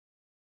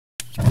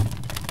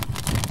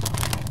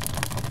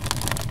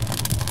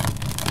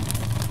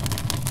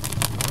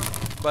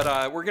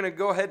But we're going to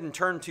go ahead and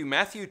turn to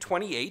Matthew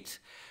 28.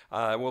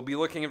 We'll be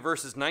looking at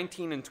verses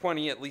 19 and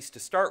 20, at least to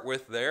start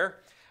with there.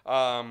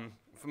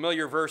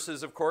 Familiar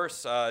verses, of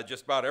course.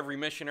 Just about every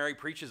missionary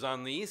preaches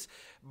on these.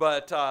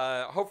 But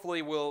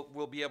hopefully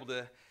we'll be able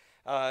to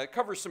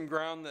cover some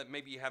ground that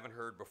maybe you haven't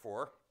heard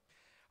before.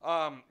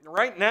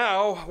 Right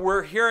now,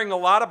 we're hearing a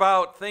lot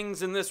about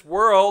things in this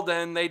world,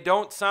 and they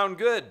don't sound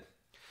good.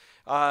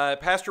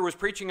 Pastor was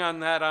preaching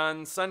on that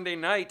on Sunday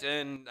night,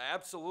 and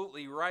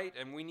absolutely right,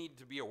 and we need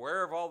to be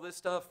aware of all this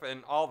stuff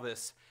and all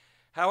this.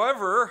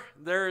 However,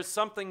 there is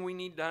something we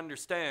need to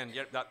understand.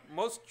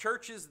 Most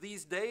churches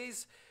these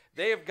days,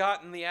 they have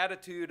gotten the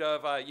attitude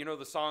of,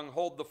 the song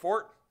 "Hold the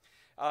Fort."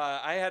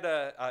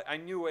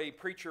 I knew a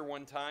preacher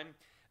one time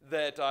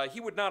that he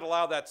would not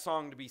allow that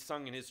song to be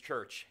sung in his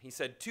church. He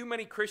said, too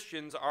many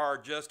Christians are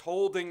just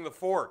holding the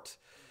fort.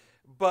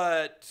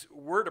 But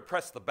we're to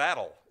press the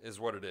battle, is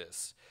what it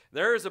is.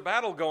 There is a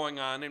battle going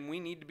on, and we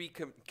need to be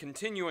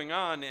continuing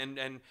on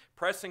and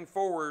pressing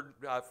forward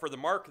for the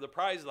mark of the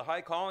prize of the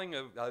high calling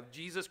of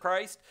Jesus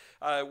Christ.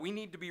 We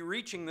need to be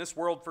reaching this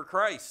world for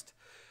Christ.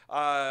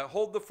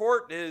 Hold the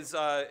Fort is,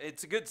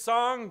 it's a good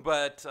song,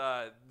 but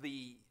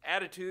the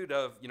attitude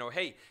of,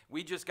 hey,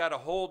 we just got to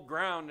hold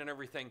ground and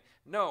everything.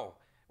 No,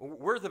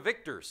 we're the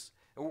victors.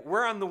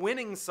 We're on the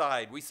winning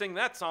side. We sing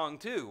that song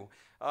too.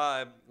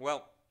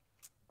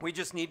 We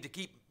just need to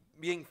keep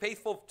being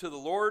faithful to the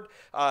Lord.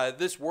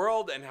 This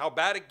world and how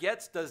bad it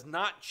gets does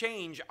not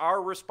change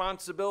our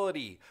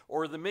responsibility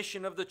or the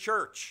mission of the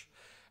church.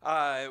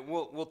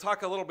 We'll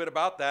talk a little bit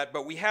about that,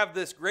 but we have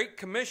this great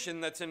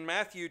commission that's in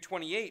Matthew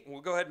 28.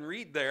 We'll go ahead and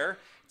read there.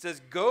 It says,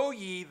 "Go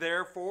ye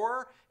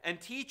therefore and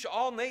teach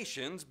all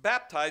nations,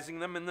 baptizing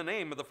them in the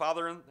name of the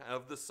Father and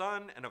of the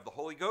Son and of the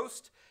Holy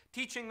Ghost,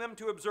 teaching them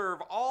to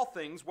observe all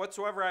things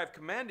whatsoever I have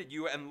commanded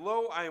you, and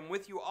lo, I am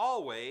with you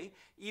always,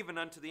 even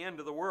unto the end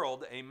of the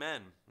world.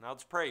 Amen." Now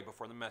let's pray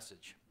before the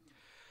message.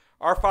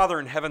 Our Father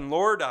in heaven,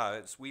 Lord,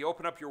 as we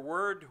open up your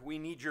word, we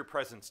need your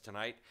presence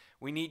tonight.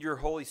 We need your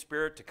Holy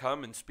Spirit to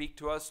come and speak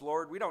to us,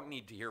 Lord. We don't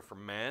need to hear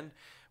from man.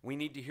 We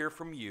need to hear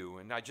from you.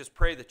 And I just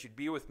pray that you'd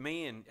be with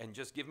me and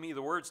just give me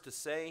the words to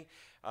say.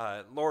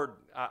 Lord,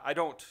 I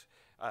don't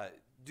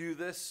do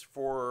this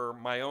for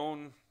my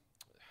own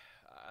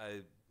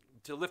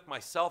to lift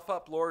myself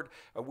up, Lord.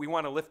 We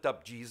want to lift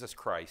up Jesus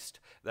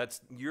Christ.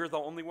 You're the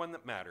only one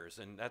that matters,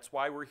 and that's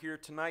why we're here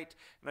tonight.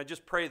 And I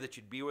just pray that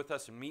you'd be with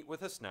us and meet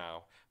with us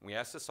now. And we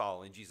ask this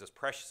all in Jesus'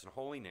 precious and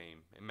holy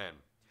name. Amen.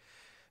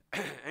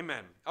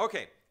 Amen.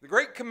 Okay, the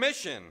Great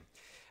Commission.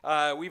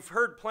 We've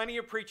heard plenty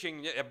of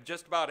preaching.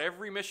 Just about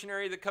every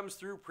missionary that comes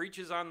through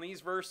preaches on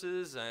these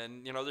verses,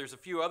 and there's a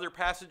few other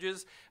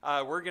passages.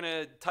 We're going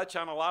to touch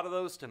on a lot of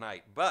those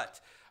tonight. But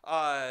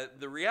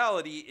the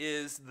reality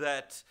is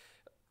that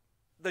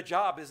the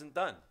job isn't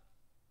done.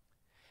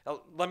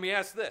 Now, let me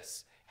ask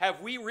this.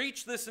 Have we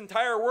reached this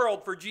entire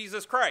world for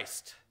Jesus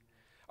Christ?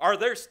 Are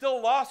there still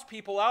lost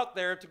people out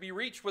there to be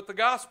reached with the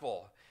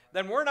gospel?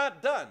 Then we're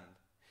not done.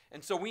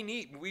 And so we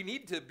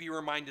need to be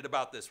reminded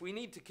about this. We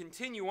need to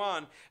continue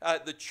on.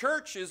 The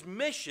church's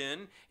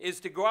mission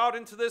is to go out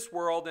into this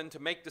world and to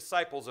make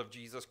disciples of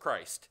Jesus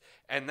Christ.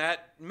 And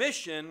that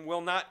mission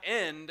will not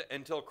end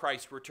until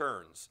Christ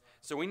returns.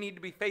 So we need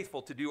to be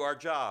faithful to do our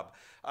job.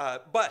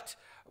 But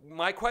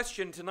my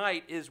question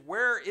tonight is,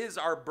 where is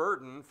our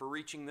burden for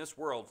reaching this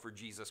world for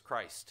Jesus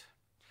Christ?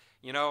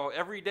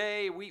 Every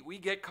day we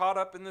get caught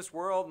up in this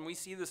world and we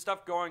see the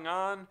stuff going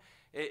on.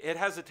 It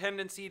has a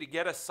tendency to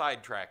get us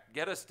sidetracked,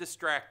 get us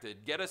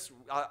distracted, get us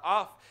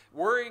off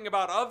worrying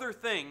about other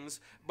things.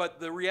 But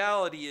the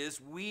reality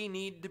is we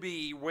need to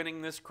be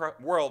winning this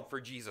world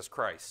for Jesus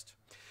Christ.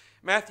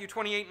 Matthew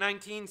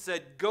 28:19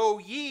 said, "Go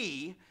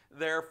ye,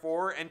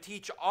 therefore, and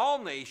teach all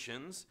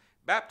nations,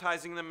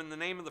 baptizing them in the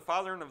name of the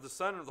Father and of the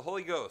Son and of the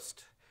Holy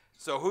Ghost."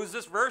 So who's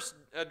this verse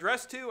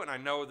addressed to? And I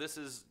know this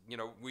is,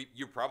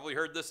 you've probably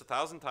heard this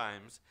 1,000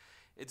 times.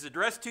 It's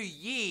addressed to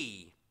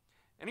ye.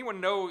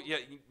 Anyone know,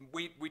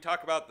 we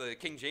talk about the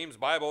King James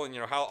Bible and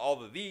how all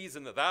the these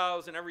and the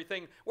thous and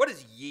everything. What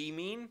does ye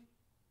mean?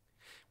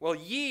 Well,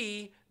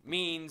 ye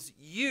means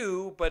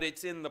you, but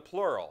it's in the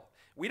plural.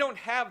 We don't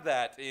have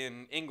that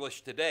in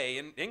English today.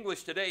 In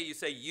English today, you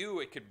say you,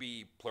 it could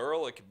be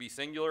plural, it could be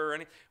singular or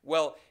anything.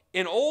 Well,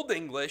 in Old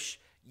English,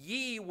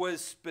 ye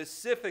was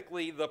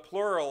specifically the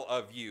plural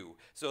of you.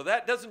 So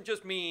that doesn't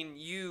just mean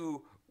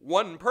you,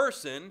 one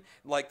person,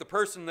 like the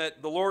person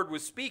that the Lord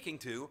was speaking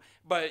to,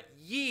 but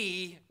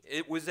ye,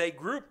 it was a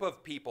group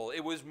of people.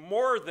 It was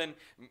more than,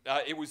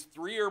 it was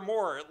three or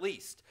more at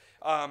least.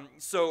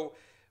 So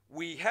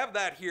we have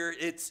that here.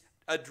 It's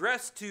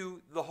addressed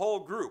to the whole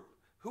group.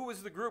 Who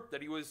was the group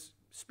that he was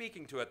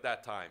speaking to at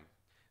that time?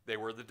 They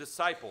were the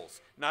disciples.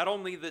 Not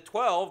only the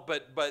 12,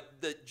 but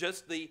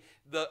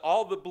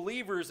all the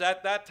believers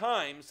at that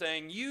time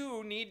saying,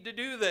 you need to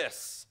do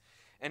this.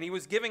 And he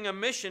was giving a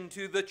mission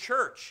to the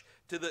church,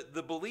 to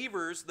the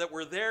believers that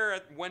were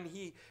there when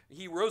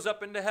he rose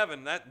up into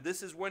heaven.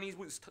 This is when he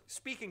was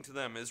speaking to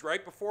them, is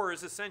right before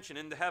his ascension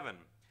into heaven.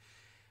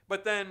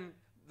 But then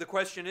the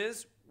question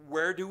is,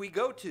 where do we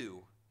go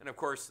to? And of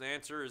course, the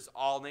answer is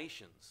all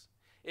nations.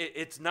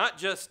 It's not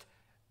just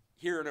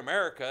here in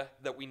America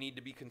that we need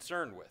to be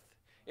concerned with.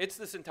 It's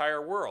this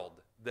entire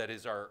world that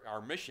is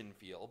our mission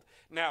field.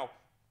 Now,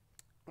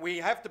 we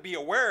have to be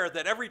aware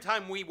that every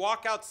time we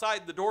walk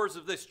outside the doors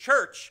of this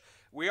church,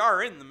 we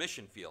are in the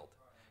mission field.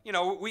 You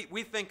know,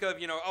 we think of,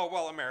 oh,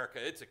 well, America,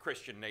 it's a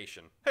Christian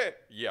nation.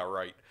 Yeah,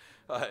 right.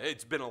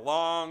 It's been a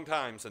long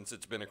time since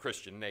it's been a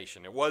Christian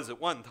nation. It was at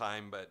one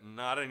time, but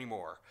not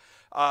anymore.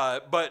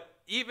 But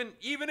even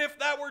if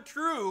that were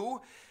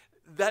true,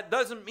 that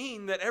doesn't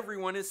mean that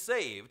everyone is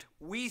saved.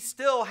 We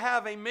still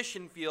have a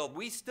mission field.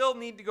 We still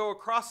need to go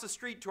across the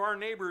street to our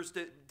neighbors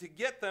to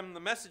get them the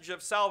message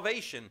of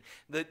salvation,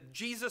 that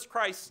Jesus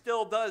Christ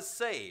still does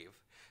save.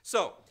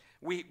 So,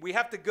 we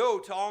have to go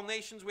to all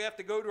nations, we have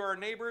to go to our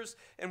neighbors,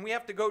 and we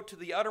have to go to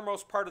the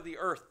uttermost part of the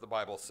earth, the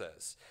Bible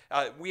says.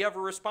 We have a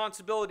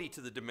responsibility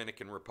to the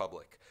Dominican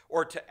Republic,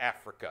 or to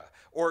Africa,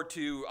 or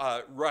to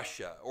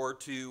Russia, or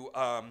to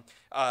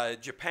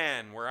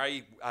Japan, where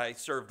I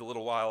served a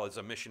little while as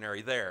a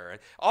missionary there.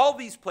 All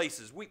these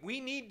places,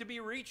 we need to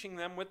be reaching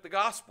them with the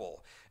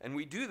gospel, and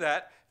we do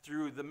that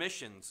through the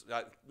missions,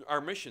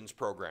 our missions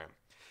program.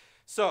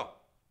 So,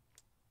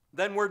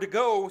 then we're to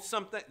go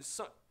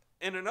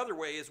in another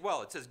way as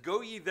well. It says,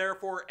 "Go ye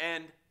therefore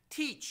and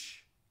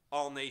teach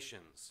all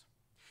nations."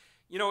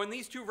 You know, in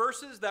these two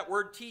verses, that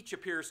word teach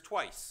appears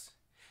twice.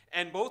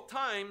 And both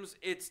times,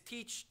 it's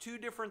teach two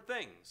different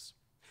things.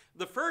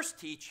 The first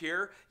teach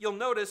here, you'll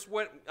notice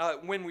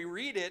when we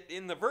read it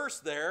in the verse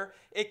there,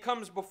 it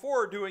comes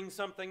before doing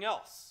something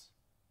else.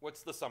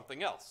 What's the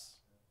something else?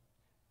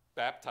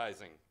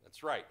 Baptizing.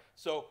 That's right.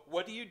 So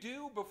what do you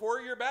do before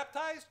you're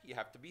baptized? You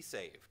have to be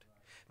saved.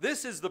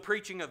 This is the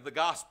preaching of the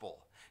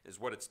gospel, is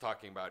what it's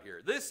talking about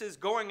here. This is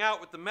going out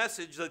with the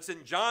message that's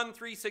in John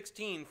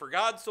 3:16. For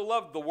God so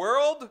loved the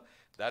world,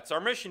 that's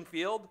our mission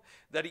field,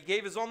 that he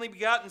gave his only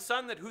begotten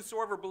Son, that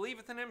whosoever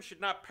believeth in him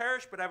should not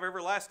perish but have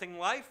everlasting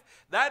life.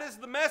 That is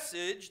the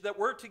message that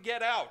we're to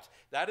get out.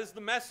 That is the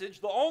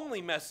message, the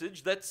only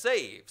message that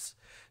saves.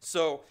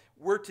 So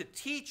we're to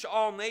teach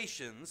all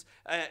nations,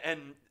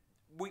 and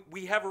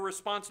we have a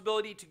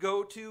responsibility to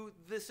go to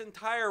this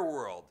entire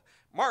world.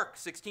 Mark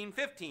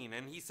 16:15,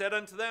 and he said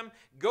unto them,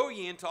 "Go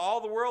ye into all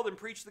the world and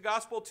preach the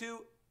gospel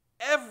to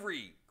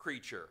every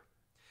creature."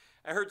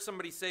 I heard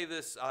somebody say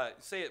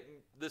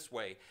it this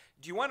way.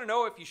 Do you want to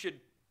know if you should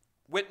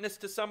witness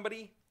to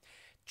somebody?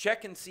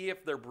 Check and see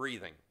if they're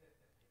breathing.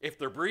 If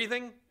they're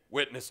breathing,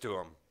 witness to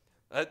them.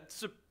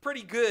 It's a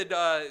pretty good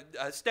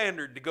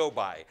standard to go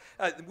by.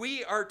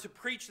 We are to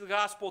preach the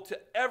gospel to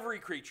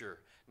every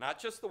creature, not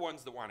just the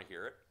ones that want to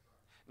hear it.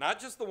 Not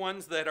just the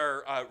ones that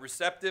are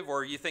receptive,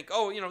 or you think,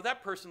 oh,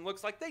 that person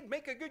looks like they'd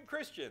make a good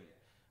Christian.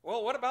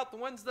 Well, what about the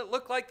ones that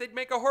look like they'd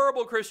make a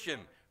horrible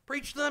Christian?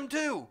 Preach to them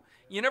too.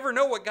 You never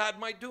know what God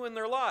might do in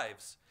their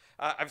lives.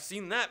 I've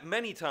seen that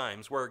many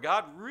times where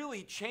God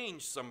really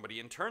changed somebody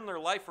and turned their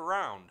life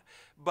around.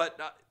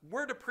 But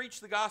we're to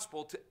preach the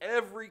gospel to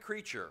every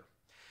creature.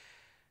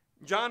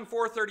 John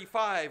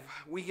 4:35,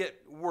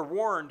 we're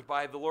warned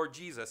by the Lord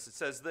Jesus. It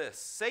says this,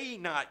 "Say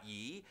not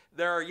ye,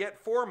 there are yet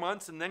 4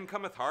 months, and then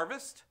cometh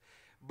harvest?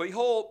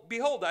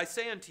 Behold, I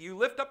say unto you,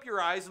 lift up your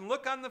eyes and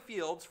look on the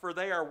fields, for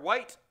they are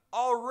white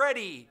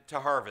already to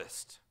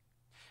harvest."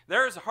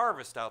 There is a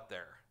harvest out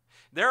there.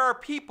 There are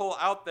people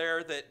out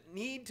there that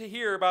need to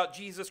hear about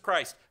Jesus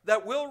Christ,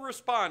 that will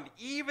respond,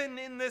 even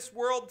in this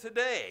world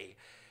today,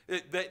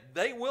 that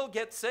they will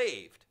get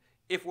saved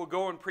if we'll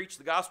go and preach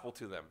the gospel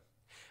to them.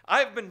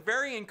 I've been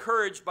very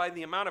encouraged by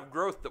the amount of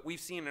growth that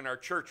we've seen in our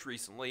church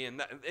recently,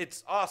 and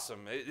it's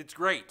awesome. It's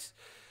great.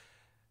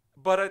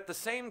 But at the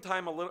same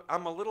time,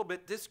 I'm a little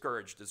bit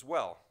discouraged as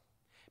well.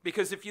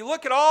 Because if you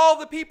look at all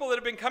the people that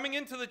have been coming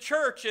into the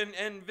church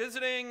and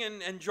visiting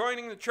and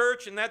joining the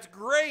church, and that's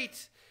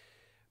great,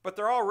 but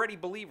they're already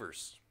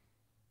believers.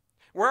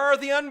 Where are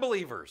the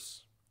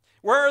unbelievers?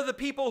 Where are the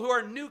people who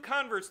are new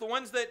converts, the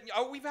ones that,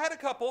 we've had a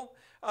couple.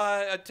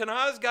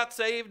 Tanaz got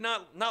saved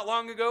not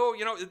long ago.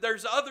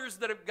 There's others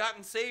that have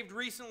gotten saved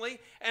recently,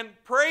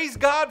 and praise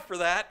God for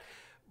that.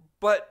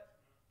 But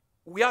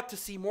we ought to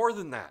see more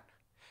than that.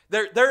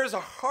 There is a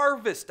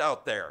harvest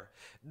out there.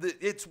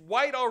 It's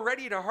white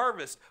already to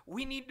harvest.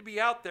 We need to be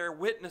out there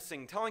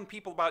witnessing, telling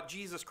people about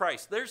Jesus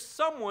Christ. There's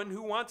someone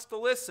who wants to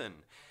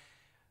listen.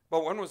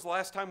 But when was the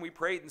last time we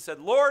prayed and said,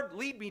 "Lord,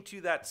 lead me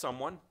to that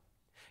someone.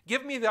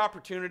 Give me the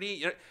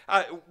opportunity."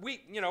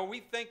 We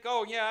think,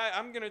 oh yeah,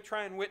 I'm going to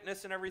try and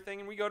witness and everything,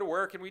 and we go to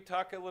work and we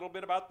talk a little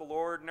bit about the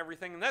Lord and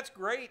everything, and that's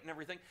great and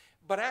everything,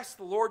 but ask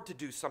the Lord to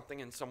do something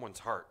in someone's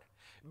heart.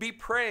 Be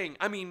praying,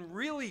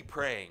 really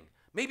praying.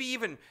 Maybe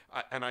even,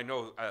 and I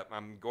know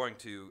I'm going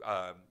to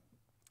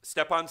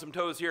step on some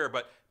toes here,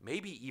 but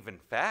maybe even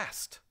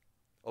fast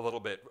a little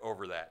bit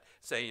over that.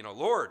 Say,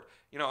 Lord,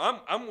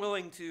 I'm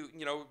willing to,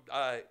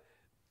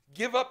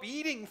 give up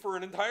eating for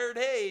an entire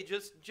day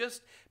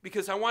just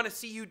because I want to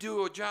see you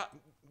do a job,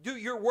 do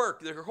your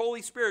work, the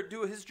Holy Spirit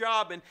do his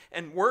job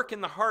and work in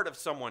the heart of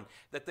someone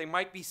that they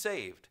might be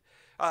saved.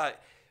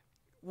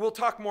 We'll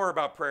talk more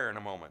about prayer in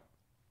a moment.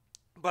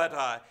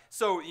 But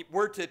so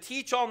we're to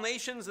teach all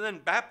nations and then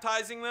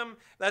baptizing them.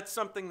 That's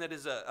something that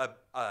is a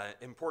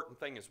important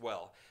thing as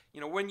well. You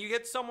know, when you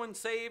get someone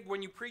saved,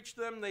 when you preach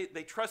them,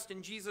 they trust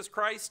in Jesus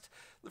Christ,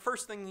 the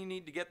first thing you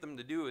need to get them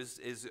to do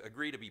is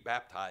agree to be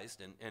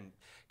baptized. And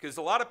because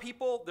a lot of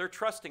people, they're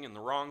trusting in the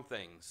wrong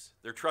things.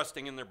 They're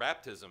trusting in their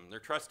baptism. They're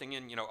trusting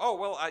in, oh,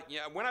 well,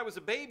 when I was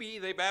a baby,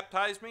 they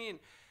baptized me. And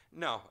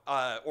no,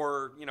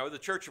 or, the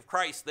Church of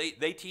Christ,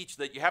 they teach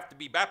that you have to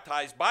be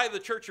baptized by the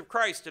Church of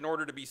Christ in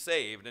order to be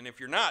saved. And if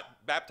you're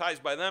not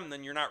baptized by them,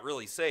 then you're not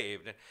really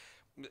saved.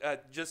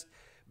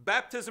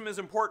 Baptism is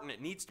important.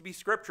 It needs to be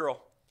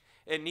scriptural.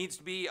 It needs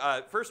to be,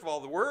 first of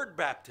all, the word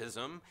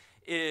baptism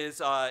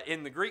is,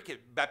 in the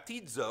Greek,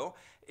 baptizo,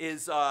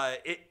 is,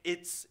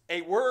 it's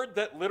a word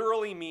that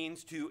literally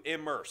means to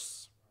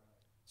immerse.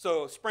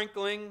 So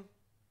sprinkling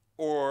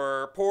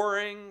or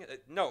pouring,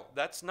 no,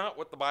 that's not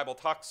what the Bible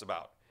talks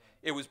about.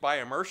 It was by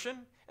immersion,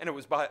 and it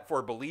was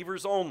for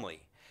believers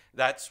only.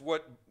 That's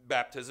what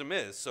baptism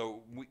is.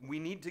 So we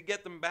need to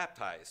get them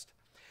baptized.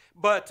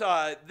 But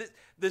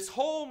this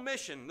whole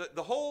mission,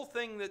 the whole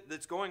thing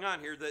that's going on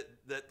here,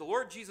 that the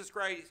Lord Jesus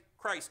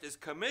Christ is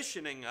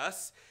commissioning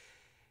us,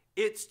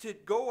 it's to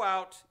go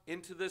out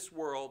into this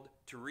world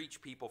to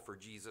reach people for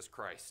Jesus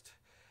Christ.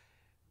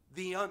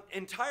 The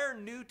entire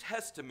New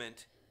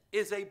Testament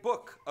is a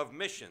book of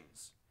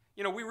missions.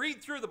 We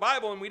read through the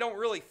Bible and we don't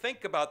really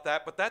think about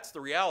that, but that's the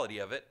reality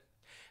of it.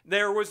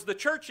 There was the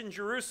church in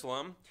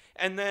Jerusalem,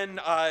 and then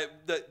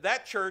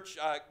that church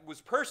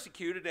was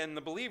persecuted, and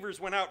the believers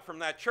went out from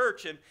that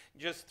church, and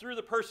just through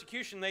the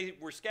persecution, they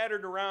were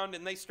scattered around,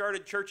 and they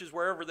started churches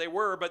wherever they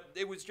were, but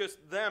it was just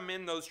them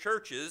in those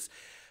churches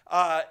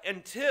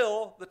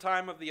until the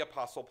time of the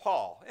Apostle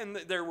Paul. And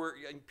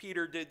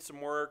Peter did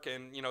some work,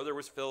 and there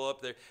was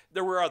Philip,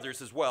 there were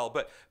others as well,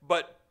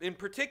 but in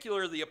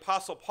particular, the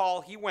Apostle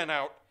Paul, he went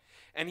out,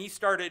 and he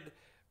started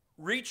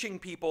reaching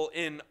people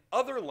in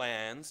other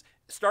lands,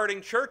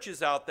 starting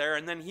churches out there,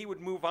 and then he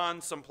would move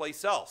on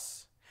someplace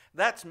else.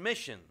 That's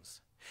missions.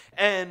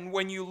 And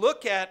when you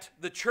look at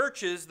the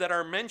churches that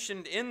are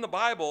mentioned in the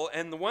Bible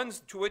and the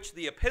ones to which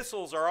the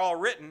epistles are all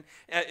written,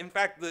 in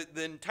fact,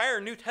 the entire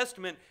New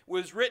Testament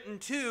was written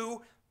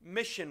to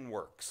mission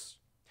works.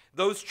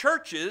 Those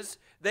churches,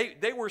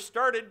 they were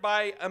started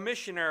by a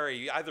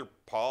missionary, either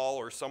Paul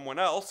or someone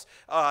else,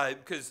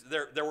 because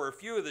there were a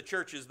few of the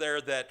churches there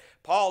that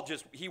Paul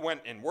he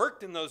went and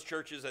worked in those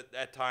churches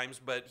at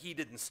times, but he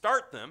didn't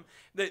start them.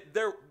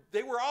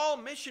 They were all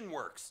mission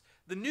works.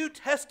 The New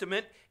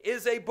Testament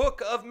is a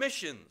book of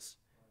missions.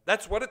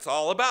 That's what it's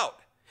all about.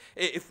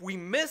 If we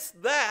miss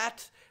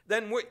that,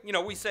 then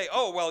we say,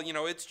 oh, well,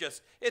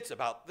 it's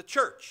about the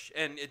church,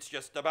 and it's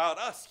just about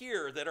us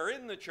here that are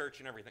in the church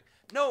and everything.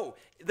 No,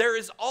 there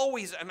is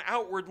always an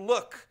outward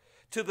look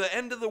to the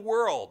end of the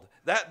world.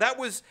 That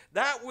was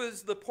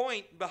the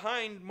point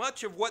behind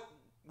much of what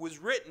was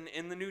written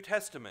in the New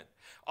Testament.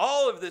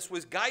 All of this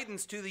was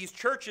guidance to these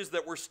churches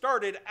that were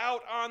started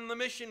out on the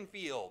mission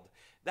field.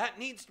 That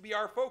needs to be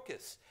our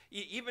focus,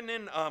 even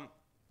in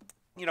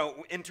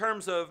in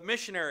terms of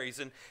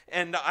missionaries,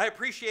 and I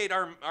appreciate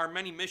our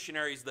many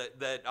missionaries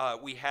that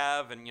we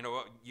have, and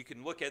you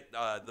can look at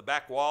the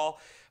back wall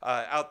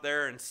out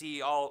there and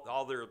see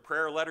all their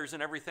prayer letters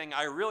and everything.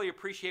 I really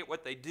appreciate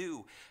what they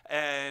do,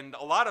 and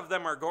a lot of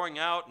them are going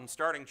out and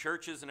starting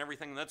churches and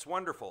everything, and that's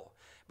wonderful.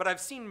 But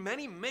I've seen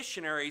many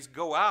missionaries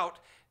go out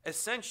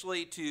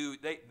essentially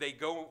they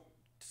go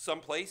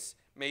someplace,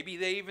 maybe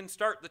they even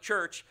start the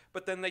church,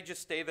 but then they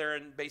just stay there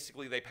and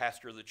basically they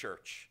pastor the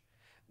church.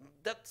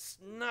 That's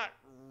not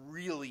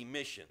really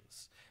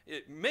missions.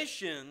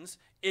 Missions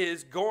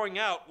is going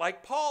out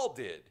like Paul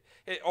did,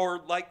 or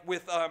like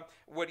with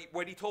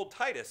what he told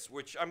Titus,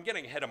 which I'm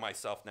getting ahead of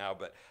myself now,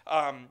 but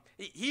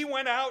he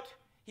went out,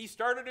 he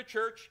started a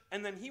church,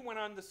 and then he went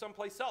on to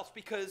someplace else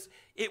because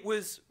it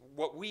was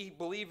what we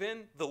believe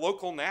in, the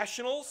local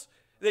nationals,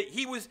 that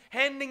he was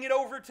handing it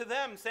over to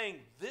them saying,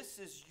 this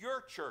is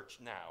your church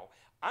now.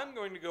 I'm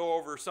going to go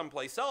over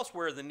someplace else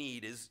where the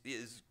need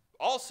is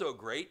also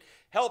great,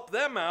 help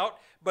them out,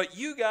 but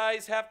you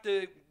guys have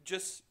to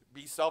just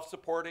be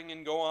self-supporting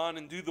and go on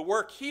and do the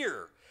work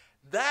here.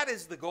 That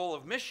is the goal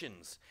of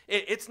missions.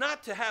 It's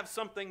not to have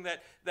something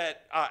that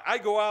I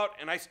go out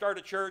and I start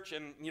a church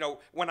and,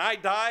 when I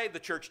die, the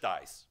church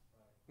dies.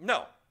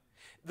 No.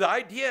 The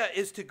idea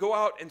is to go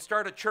out and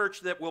start a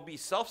church that will be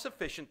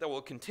self-sufficient, that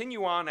will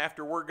continue on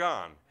after we're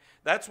gone.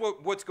 That's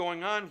what's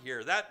going on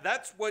here.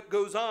 That's what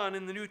goes on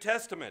in the New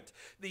Testament.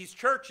 These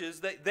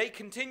churches, they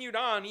continued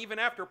on even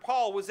after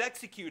Paul was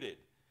executed.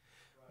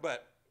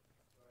 But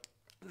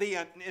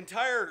the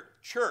entire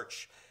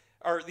church,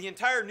 or the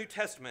entire New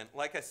Testament,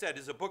 like I said,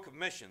 is a book of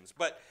missions.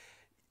 But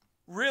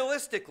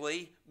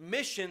realistically,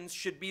 missions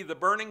should be the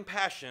burning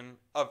passion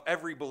of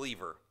every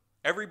believer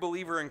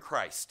in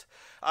Christ.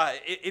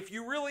 If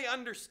you really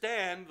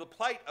understand the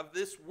plight of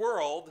this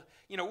world,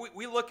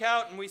 we look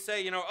out and we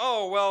say, the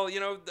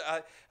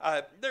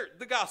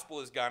gospel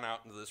has gone out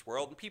into this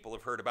world and people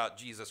have heard about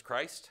Jesus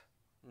Christ.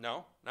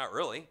 No, not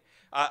really.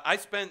 I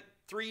spent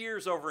 3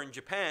 years over in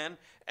Japan,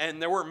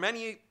 and there were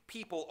many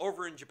people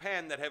over in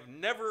Japan that have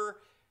never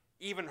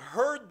even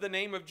heard the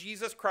name of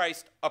Jesus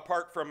Christ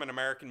apart from an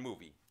American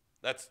movie.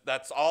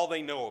 That's all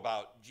they know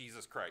about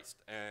Jesus Christ.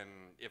 And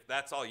if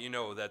that's all you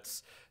know,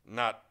 that's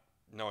not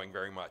knowing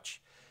very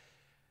much.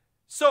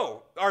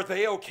 So, are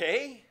they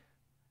okay?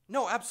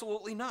 No,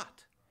 absolutely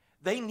not.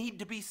 They need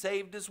to be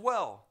saved as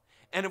well.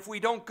 And if we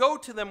don't go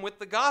to them with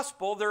the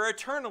gospel, they're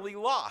eternally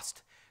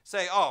lost.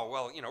 Say, oh,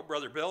 well,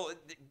 Brother Bill,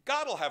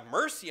 God will have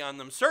mercy on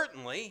them,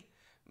 certainly.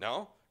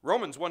 No.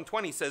 Romans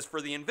 1:20 says,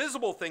 for the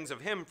invisible things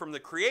of him from the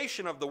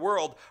creation of the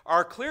world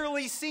are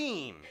clearly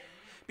seen,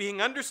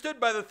 being understood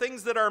by the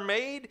things that are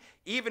made,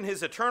 even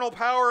his eternal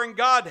power and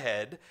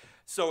Godhead.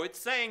 So it's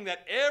saying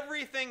that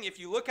everything, if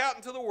you look out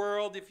into the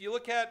world, if you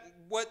look at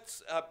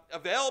what's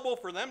available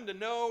for them to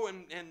know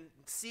and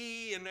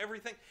see and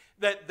everything,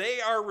 that they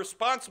are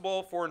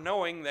responsible for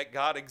knowing that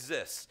God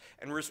exists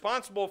and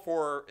responsible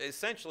for,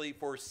 essentially,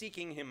 for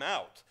seeking him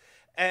out.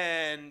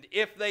 And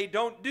if they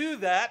don't do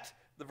that,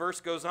 the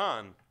verse goes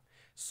on,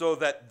 so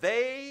that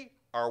they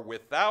are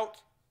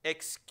without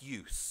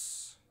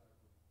excuse.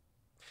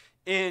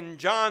 In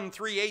John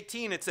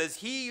 3:18, it says,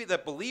 he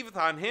that believeth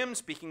on him,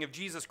 speaking of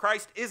Jesus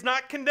Christ, is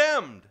not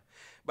condemned,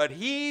 but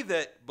he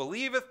that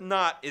believeth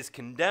not is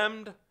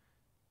condemned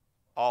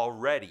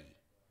already,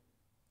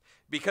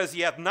 because he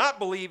hath not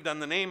believed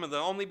on the name of the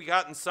only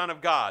begotten Son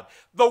of God.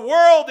 The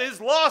world is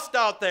lost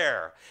out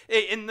there,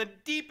 in the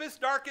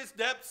deepest, darkest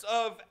depths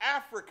of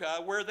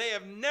Africa, where they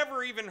have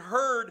never even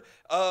heard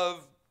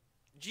of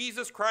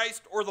Jesus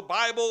Christ or the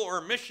Bible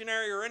or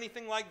missionary or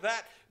anything like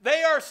that.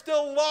 They are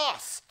still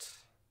lost.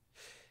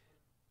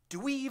 Do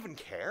we even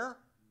care?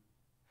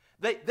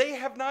 They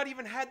have not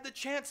even had the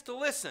chance to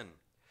listen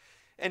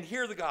and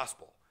hear the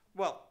gospel.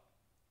 Well,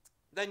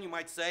 then you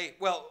might say,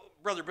 well,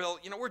 Brother Bill,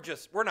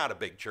 we're not a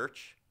big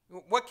church.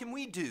 What can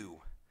we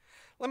do?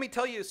 Let me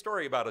tell you a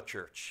story about a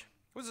church.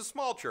 It was a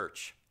small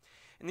church.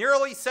 In the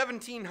early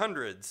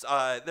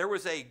 1700s, there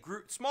was a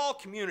small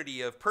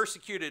community of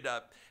persecuted,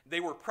 they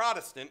were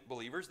Protestant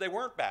believers. They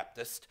weren't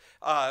Baptist,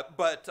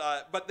 but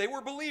they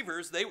were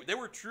believers. They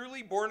were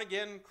truly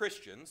born-again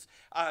Christians.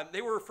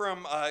 They were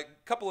from a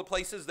couple of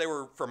places. They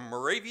were from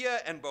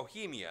Moravia and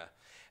Bohemia.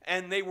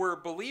 And they were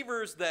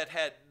believers that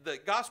the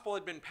gospel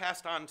had been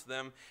passed on to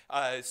them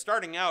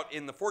starting out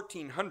in the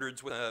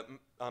 1400s with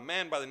a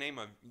man by the name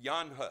of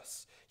Jan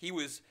Hus. He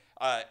was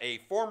a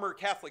former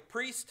Catholic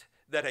priest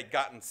that had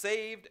gotten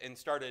saved and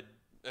started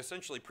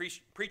essentially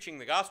preaching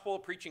the gospel,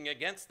 preaching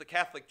against the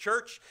Catholic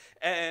Church,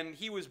 and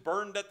he was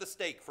burned at the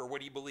stake for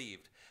what he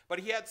believed. But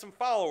he had some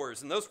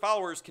followers, and those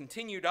followers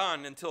continued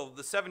on until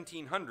the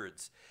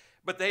 1700s.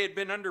 But they had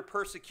been under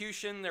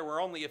persecution. There were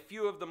only a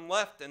few of them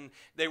left, and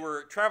they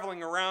were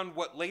traveling around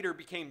what later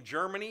became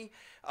Germany,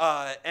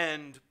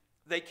 and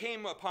they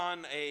came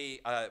upon a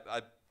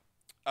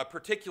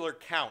particular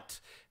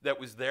count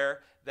that was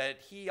there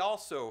that he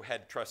also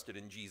had trusted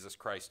in Jesus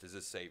Christ as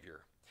his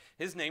Savior.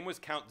 His name was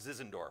Count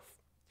Zinzendorf.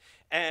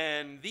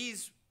 And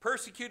these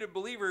persecuted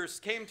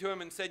believers came to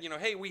him and said,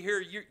 hey, we hear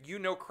you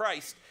know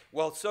Christ.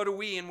 Well, so do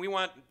we, and we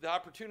want the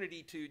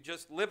opportunity to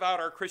just live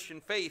out our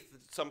Christian faith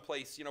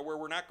someplace, where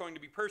we're not going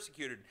to be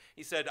persecuted.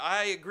 He said,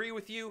 I agree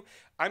with you.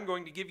 I'm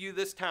going to give you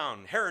this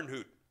town.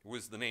 Herrenhut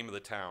was the name of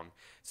the town.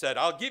 Said,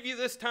 I'll give you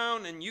this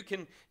town, and you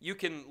can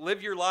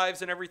live your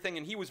lives and everything.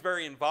 And he was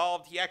very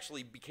involved. He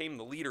actually became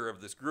the leader of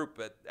this group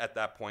at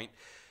that point.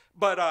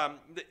 But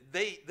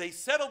they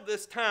settled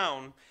this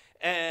town,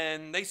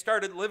 and they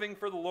started living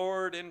for the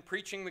Lord and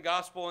preaching the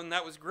gospel, and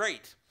that was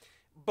great.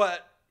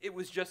 But it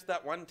was just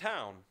that one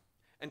town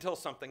until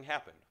something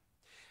happened.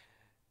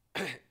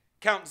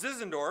 Count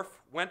Zinzendorf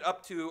went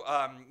up to,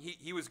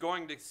 he was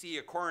going to see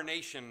a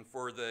coronation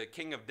for the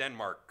King of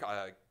Denmark.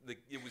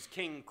 It was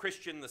King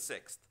Christian VI.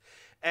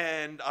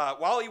 And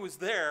while he was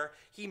there,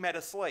 he met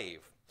a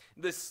slave.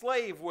 This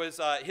slave was,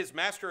 his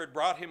master had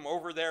brought him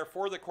over there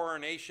for the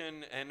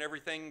coronation and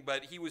everything,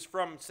 but he was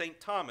from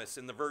St. Thomas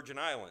in the Virgin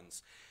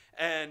Islands.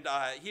 And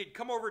he had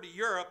come over to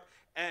Europe,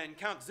 and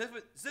Count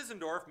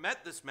Zinzendorf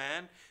met this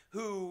man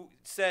who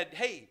said,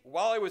 hey,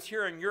 while I was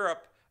here in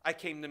Europe, I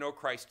came to know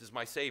Christ as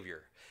my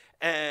Savior.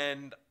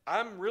 And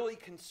I'm really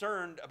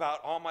concerned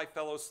about all my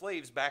fellow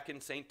slaves back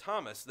in St.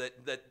 Thomas,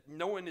 that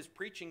no one is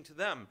preaching to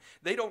them.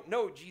 They don't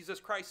know Jesus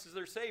Christ as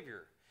their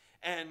Savior.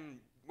 And,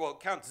 well,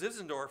 Count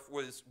Zinzendorf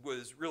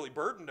was really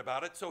burdened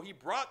about it, so he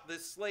brought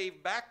this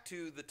slave back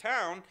to the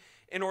town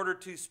in order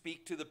to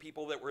speak to the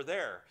people that were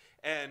there.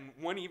 And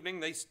one evening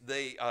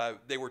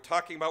they were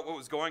talking about what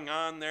was going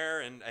on there,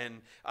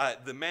 and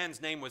the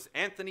man's name was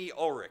Anthony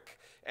Ulrich.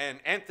 And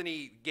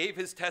Anthony gave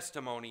his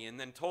testimony and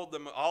then told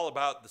them all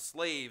about the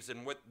slaves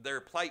and what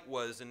their plight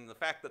was and the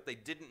fact that they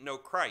didn't know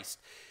Christ.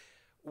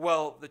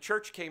 Well, the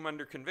church came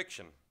under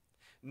conviction.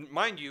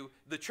 Mind you,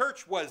 the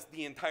church was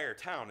the entire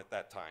town at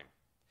that time.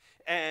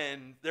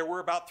 And there were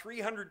about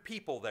 300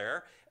 people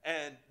there,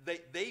 and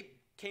they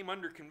came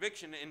under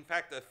conviction. In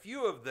fact, a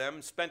few of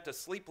them spent a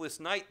sleepless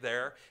night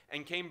there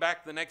and came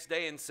back the next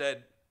day and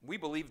said, we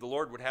believe the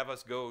Lord would have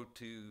us go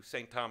to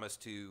St. Thomas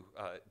to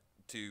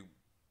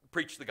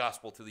preach the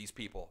gospel to these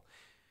people.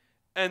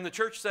 And the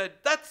church said,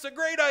 that's a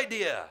great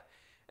idea.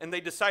 And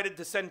they decided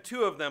to send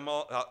 2 of them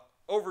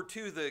over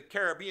to the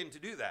Caribbean to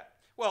do that.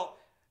 Well,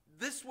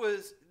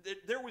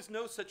 there was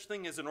no such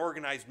thing as an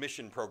organized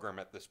mission program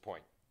at this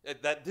point.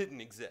 That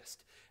didn't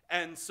exist.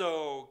 And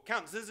so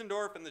Count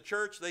Zinzendorf and the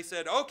church, they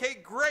said, okay,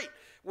 great.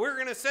 We're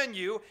going to send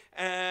you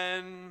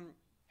and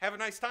have a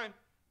nice time.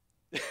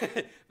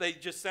 They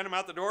just sent him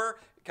out the door.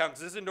 Count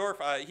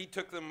Zinzendorf, he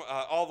took them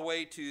all the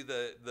way to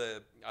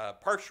the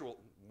partial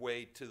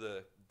way to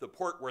the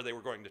port where they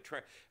were going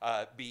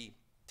to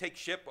take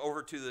ship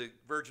over to the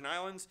Virgin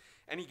Islands,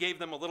 and he gave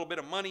them a little bit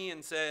of money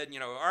and said,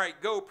 all right,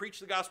 go preach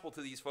the gospel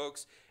to these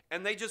folks.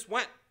 And they just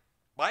went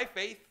by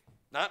faith,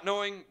 not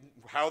knowing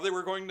how they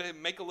were going to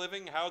make a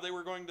living, how they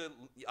were going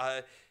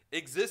to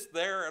exist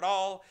there at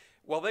all.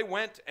 Well, they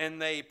went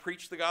and they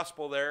preached the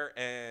gospel there,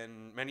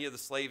 and many of the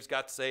slaves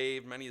got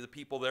saved. Many of the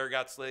people there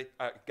got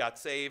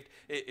saved.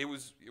 It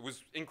was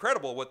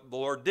incredible what the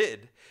Lord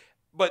did.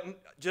 But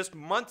just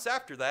months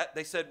after that,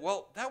 they said,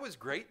 well, that was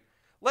great.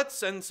 Let's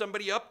send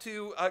somebody up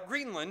to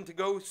Greenland to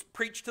go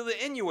preach to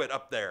the Inuit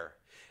up there.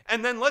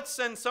 And then let's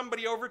send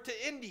somebody over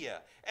to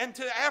India and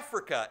to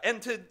Africa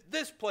and to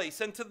this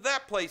place and to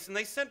that place. And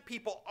they sent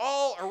people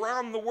all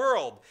around the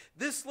world.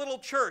 This little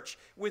church,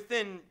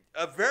 within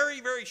a very,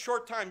 very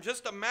short time,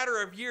 just a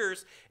matter of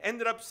years,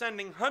 ended up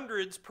sending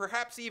hundreds,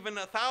 perhaps even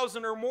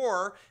 1,000 or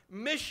more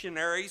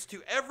missionaries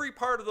to every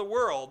part of the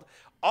world,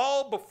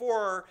 all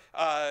before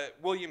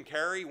William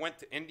Carey went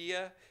to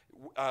India.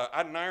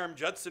 Adoniram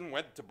Judson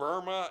went to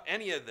Burma,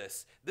 any of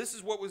this. This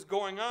is what was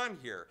going on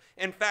here.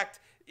 In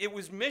fact, it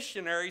was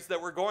missionaries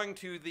that were going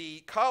to the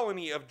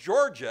colony of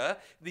Georgia,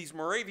 these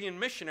Moravian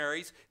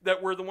missionaries,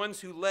 that were the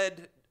ones who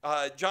led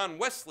John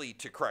Wesley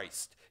to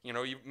Christ.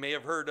 You may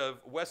have heard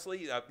of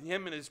Wesley,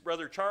 him and his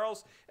brother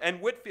Charles, and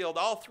Whitefield,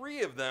 all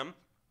 3 of them.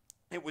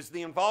 It was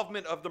the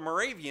involvement of the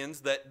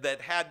Moravians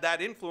that had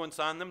that influence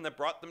on them that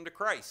brought them to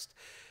Christ.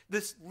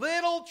 This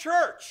little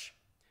church,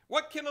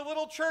 what can a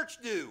little church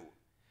do?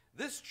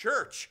 This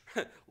church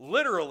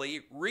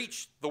literally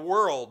reached the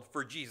world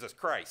for Jesus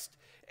Christ.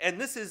 And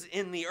this is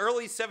in the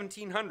early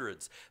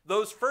 1700s.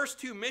 Those first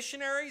 2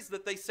 missionaries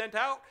that they sent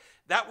out,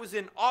 that was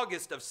in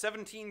August of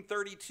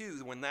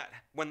 1732 when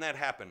that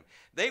happened.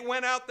 They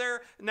went out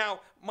there.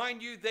 Now,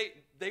 mind you,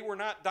 they were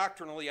not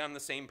doctrinally on the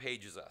same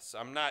page as us.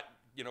 I'm not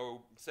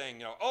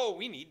saying, oh,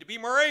 we need to be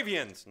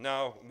Moravians.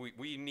 No,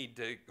 we need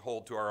to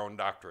hold to our own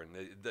doctrine.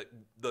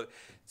 The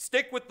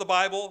stick with the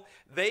Bible.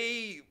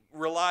 They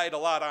relied a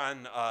lot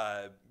on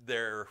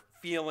their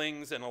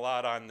feelings and a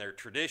lot on their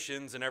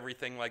traditions and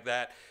everything like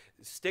that.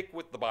 Stick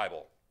with the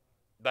Bible.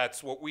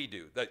 That's what we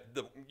do.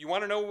 You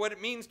want to know what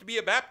it means to be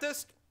a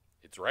Baptist?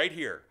 It's right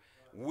here.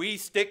 We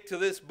stick to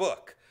this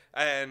book.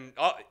 And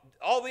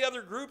all the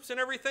other groups and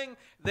everything,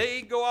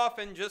 they go off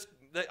and just,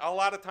 a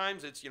lot of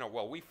times it's,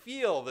 well, we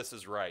feel this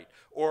is right.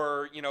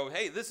 Or,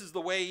 hey, this is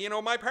the way,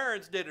 my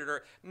parents did it.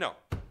 Or no,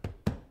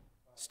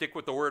 stick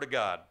with the Word of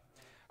God.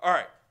 All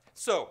right,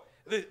 so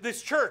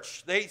this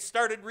church, they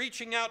started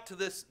reaching out to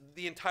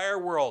the entire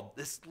world.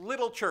 This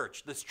little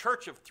church, this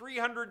church of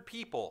 300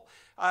 people.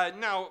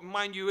 Now,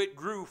 mind you, it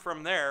grew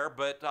from there,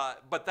 but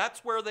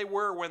that's where they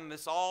were when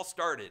this all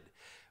started.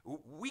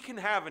 We can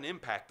have an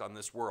impact on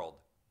this world.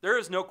 There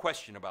is no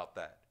question about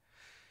that.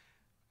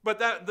 But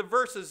the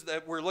verses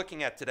that we're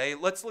looking at today,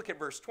 let's look at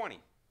verse 20.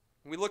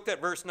 We looked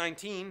at verse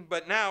 19,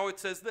 but now it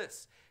says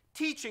this: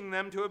 teaching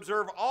them to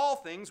observe all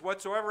things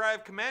whatsoever I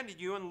have commanded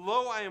you, and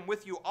lo, I am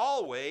with you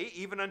always,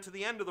 even unto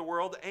the end of the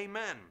world.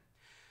 Amen.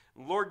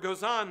 The Lord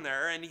goes on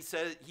there, and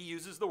he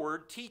uses the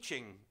word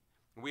teaching.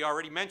 We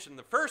already mentioned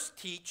the first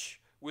teach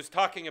was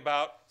talking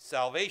about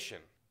salvation.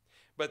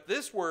 But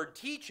this word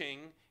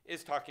teaching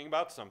is talking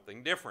about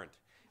something different.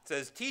 It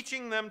says,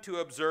 teaching them to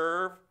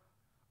observe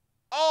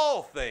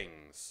all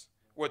things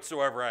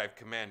whatsoever I have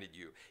commanded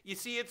you. You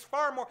see, it's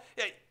far more.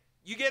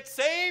 You get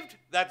saved,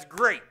 that's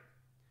great.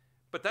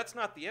 But that's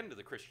not the end of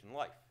the Christian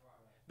life.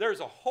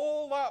 There's a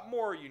whole lot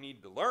more you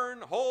need to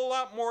learn, a whole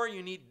lot more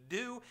you need to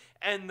do,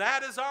 and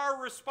that is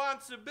our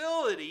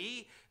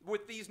responsibility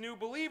with these new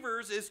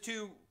believers, is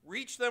to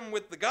reach them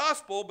with the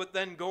gospel, but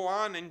then go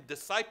on and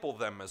disciple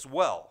them as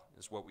well,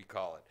 is what we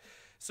call it.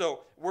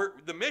 So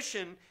the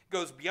mission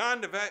goes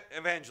beyond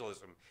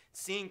evangelism,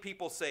 seeing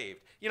people saved.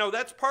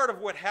 That's part of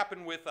what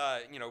happened with,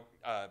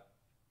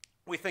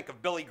 we think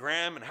of Billy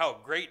Graham and how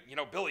great,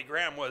 Billy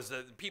Graham was.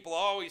 People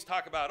always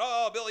talk about,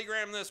 oh, Billy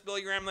Graham this,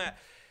 Billy Graham that.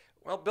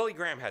 Well, Billy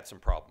Graham had some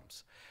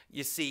problems,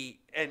 you see,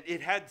 and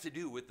it had to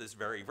do with this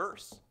very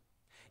verse.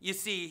 You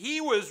see,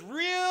 he was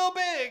real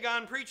big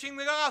on preaching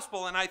the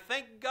gospel, and I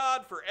thank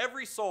God for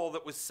every soul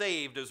that was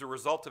saved as a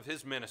result of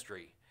his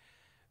ministry.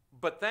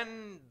 But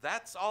then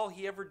that's all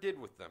he ever did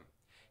with them.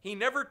 He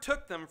never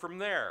took them from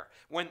there.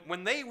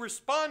 When they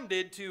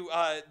responded to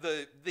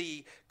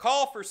the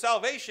call for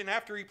salvation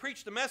after he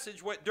preached the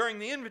message, during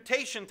the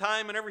invitation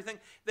time and everything,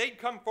 they'd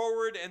come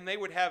forward and they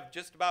would have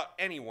just about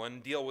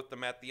anyone deal with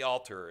them at the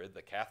altar.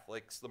 The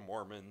Catholics, the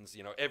Mormons,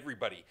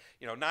 everybody.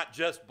 Not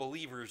just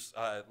believers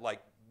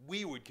like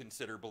we would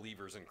consider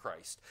believers in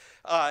Christ.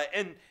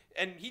 And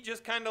he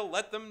just kind of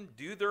let them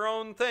do their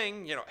own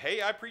thing. You know,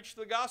 hey, I preached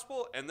the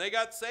gospel and they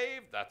got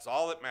saved. That's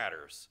all that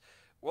matters.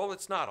 Well,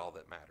 it's not all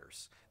that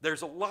matters.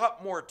 There's a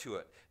lot more to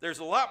it. There's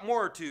a lot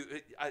more to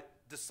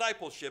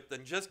discipleship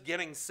than just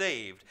getting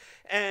saved.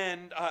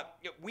 And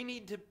we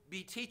need to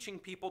be teaching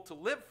people to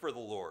live for the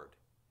Lord,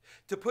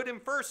 to put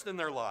him first in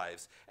their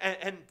lives,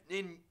 and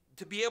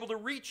to be able to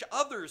reach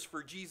others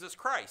for Jesus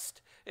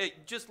Christ.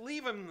 Just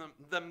leaving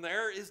them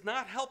there is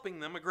not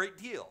helping them a great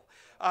deal.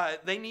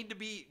 They need to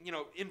be,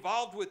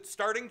 involved with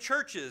starting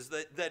churches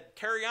that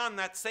carry on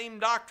that same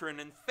doctrine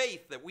and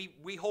faith that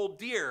we hold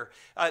dear.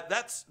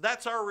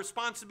 That's our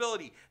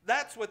responsibility.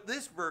 That's what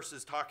this verse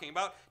is talking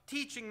about,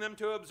 teaching them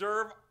to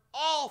observe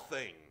all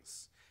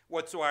things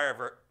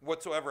whatsoever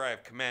I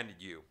have commanded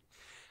you.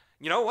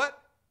 You know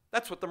what?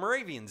 That's what the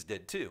Moravians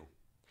did too.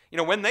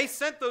 When they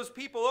sent those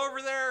people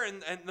over there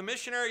and the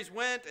missionaries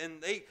went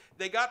and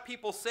they got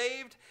people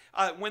saved,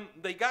 when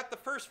they got the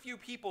first few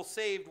people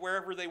saved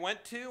wherever they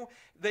went to,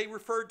 they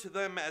referred to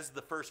them as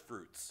the first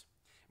fruits.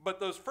 But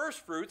those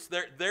first fruits,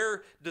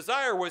 their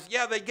desire was,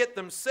 they get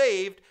them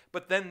saved,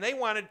 but then they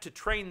wanted to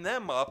train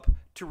them up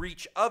to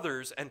reach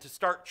others and to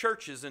start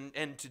churches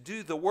and to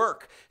do the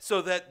work,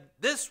 so that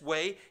this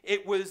way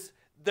it was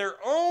their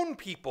own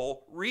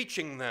people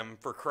reaching them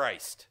for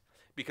Christ.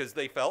 Because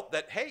they felt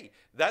that, hey,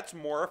 that's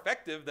more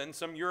effective than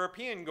some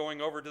European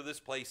going over to this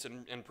place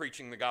and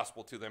preaching the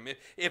gospel to them.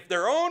 If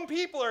their own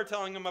people are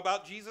telling them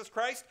about Jesus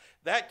Christ,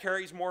 that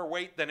carries more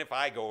weight than if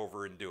I go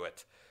over and do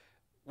it.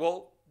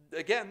 Well,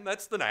 again,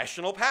 that's the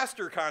national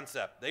pastor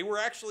concept. They were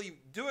actually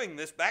doing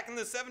this back in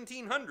the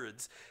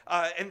 1700s.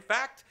 In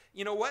fact,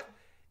 you know what?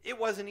 It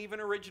wasn't even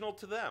original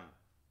to them.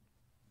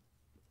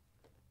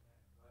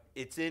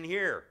 It's in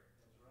here.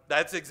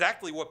 That's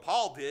exactly what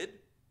Paul did.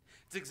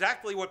 It's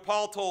exactly what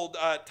Paul told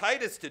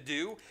Titus to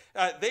do.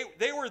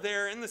 They were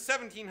there in the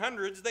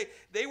 1700s.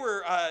 They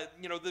were,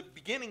 the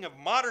beginning of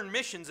modern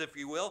missions, if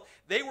you will.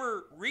 They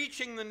were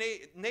reaching the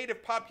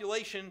native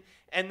population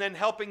and then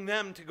helping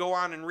them to go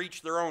on and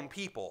reach their own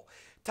people.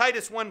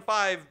 Titus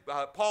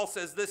 1:5, Paul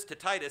says this to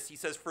Titus. He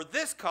says, "For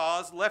this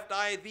cause left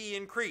I thee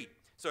in Crete."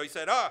 So he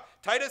said,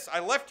 Titus,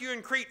 I left you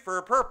in Crete for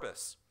a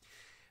purpose,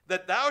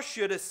 that thou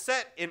shouldest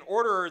set in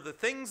order the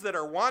things that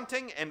are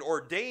wanting, and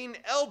ordain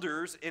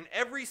elders in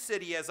every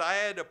city as I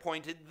had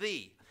appointed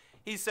thee.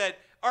 He said,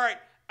 all right,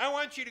 I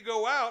want you to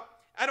go out.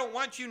 I don't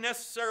want you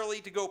necessarily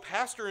to go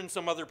pastor in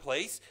some other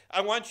place.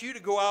 I want you to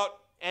go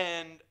out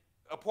and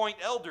appoint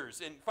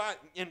elders.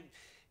 And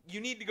you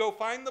need to go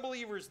find the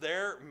believers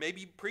there,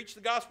 maybe preach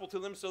the gospel to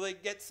them so they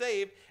get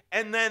saved,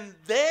 and then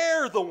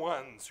they're the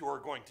ones who are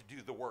going to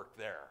do the work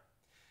there.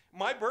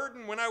 My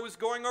burden when I was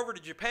going over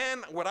to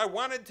Japan, what I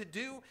wanted to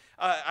do,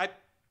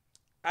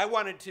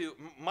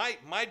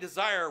 my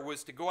desire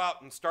was to go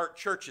out and start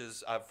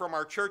churches. From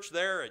our church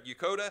there at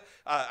Yokota,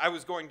 I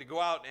was going to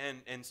go out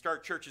and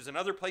start churches in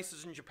other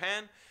places in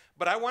Japan,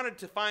 but I wanted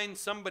to find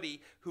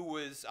somebody who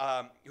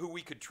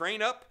we could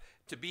train up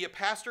to be a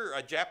pastor,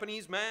 a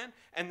Japanese man,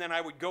 and then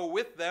I would go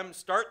with them,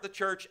 start the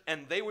church,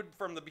 and they would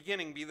from the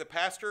beginning be the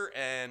pastor,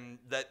 and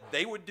that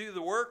they would do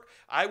the work.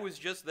 I was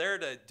just there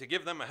to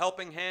give them a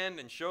helping hand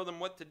and show them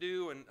what to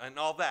do and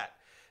all that.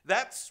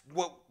 That's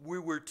what we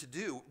were to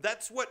do.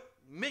 That's what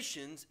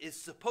missions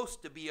is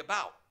supposed to be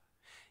about,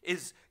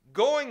 is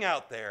going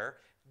out there,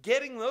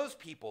 getting those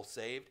people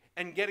saved,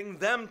 and getting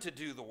them to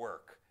do the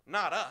work,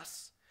 not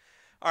us.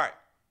 All right.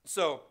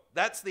 So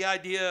that's the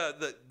idea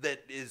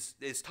that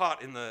is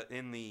taught in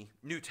the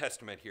New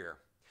Testament here.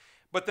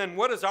 But then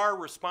what is our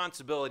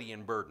responsibility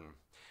and burden?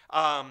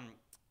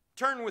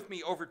 Turn with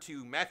me over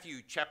to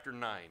Matthew chapter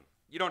 9.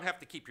 You don't have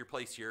to keep your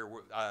place here.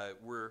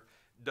 We're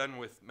done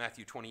with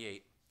Matthew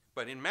 28.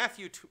 But in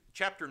Matthew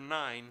chapter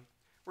 9,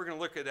 we're going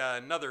to look at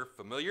another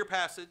familiar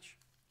passage.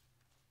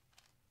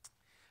 It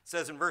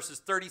says in verses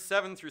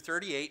 37 through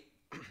 38,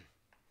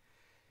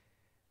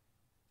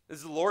 this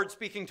is the Lord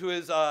speaking to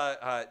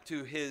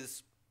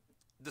his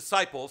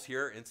disciples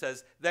here, and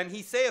says, "Then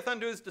he saith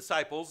unto his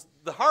disciples,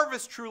 The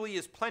harvest truly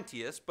is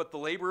plenteous, but the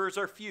laborers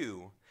are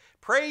few.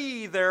 Pray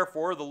ye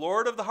therefore the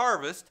Lord of the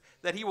harvest,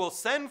 that he will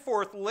send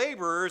forth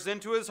laborers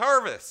into his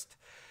harvest."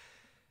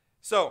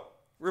 So,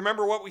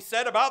 remember what we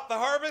said about the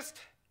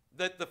harvest?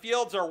 That the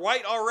fields are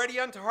white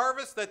already unto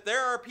harvest, that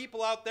there are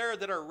people out there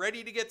that are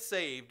ready to get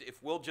saved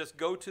if we'll just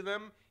go to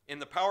them in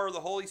the power of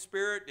the Holy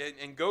Spirit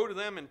and go to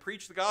them and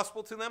preach the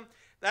gospel to them.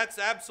 That's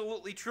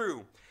absolutely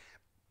true.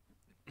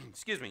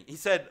 Excuse me. He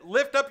said,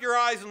 "Lift up your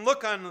eyes and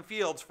look on the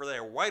fields, for they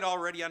are white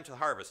already unto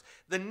harvest."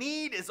 The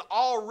need is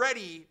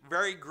already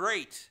very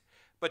great.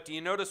 But do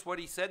you notice what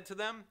he said to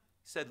them?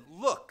 He said,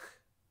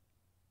 "Look."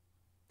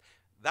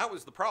 That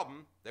was the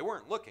problem. They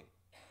weren't looking.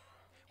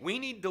 We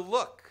need to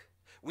look.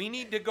 We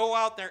need to go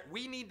out there.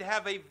 We need to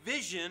have a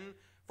vision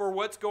for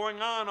what's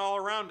going on all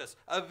around us.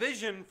 A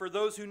vision for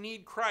those who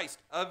need Christ.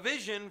 A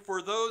vision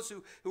for those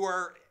who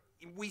are,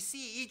 we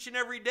see each and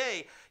every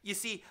day. You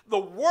see, the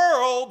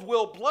world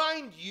will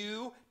blind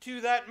you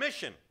to that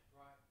mission.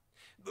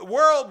 Right. The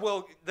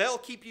world they'll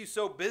keep you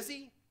so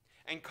busy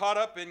and caught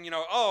up in,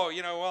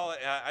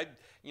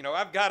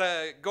 I've got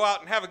to go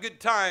out and have a good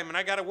time, and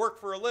I got to work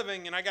for a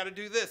living, and I got to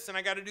do this, and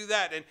I got to do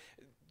that, and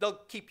they'll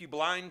keep you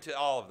blind to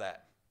all of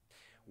that.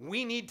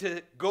 We need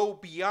to go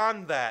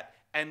beyond that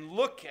and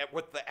look at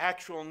what the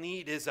actual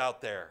need is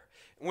out there.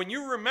 When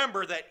you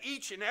remember that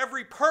each and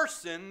every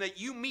person that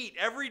you meet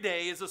every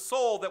day is a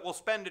soul that will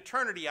spend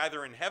eternity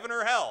either in heaven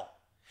or hell,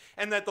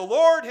 and that the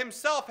Lord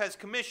himself has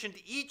commissioned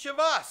each of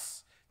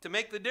us to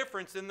make the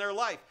difference in their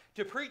life,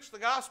 to preach the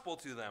gospel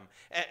to them,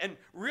 and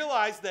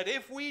realize that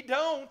if we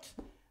don't,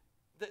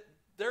 that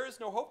there is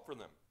no hope for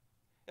them.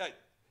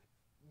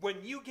 When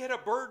you get a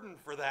burden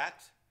for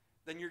that,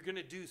 then you're going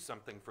to do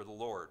something for the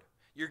Lord.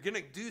 You're going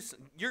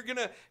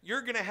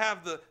to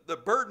have the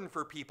burden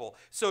for people.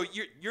 So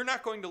you're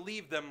not going to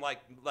leave them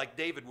like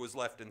David was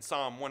left in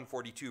Psalm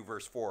 142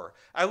 verse 4.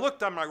 I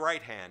looked on my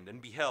right hand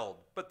and beheld,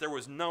 but there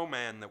was no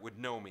man that would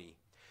know me.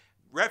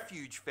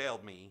 Refuge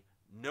failed me.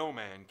 No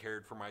man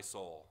cared for my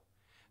soul.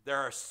 There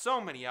are so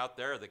many out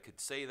there that could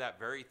say that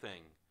very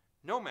thing.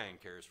 No man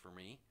cares for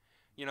me.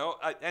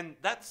 And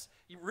that's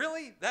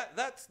really,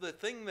 that's the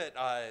thing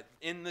that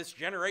in this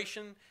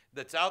generation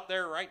that's out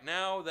there right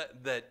now,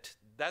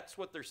 that's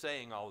what they're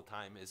saying all the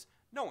time is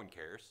no one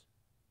cares.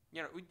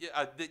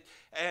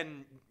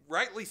 And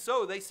rightly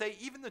so, they say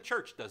even the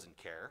church doesn't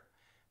care,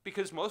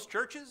 because most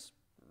churches,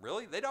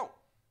 really, they don't.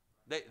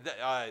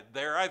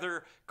 They're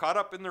either caught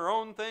up in their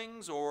own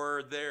things,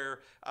 or they're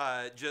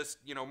just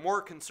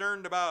more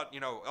concerned about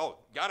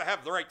got to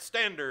have the right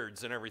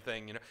standards and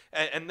everything,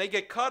 and they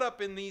get caught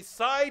up in these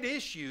side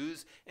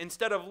issues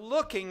instead of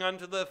looking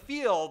unto the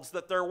fields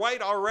that they're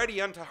white already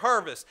unto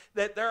harvest,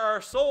 that there are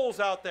souls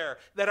out there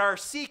that are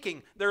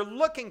seeking, they're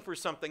looking for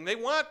something, they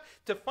want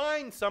to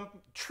find some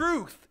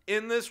truth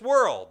in this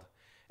world,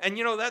 and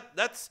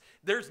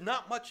there's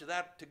not much of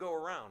that to go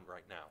around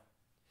right now.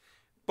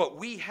 But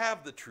we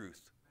have the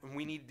truth, and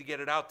we need to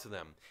get it out to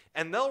them.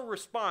 And they'll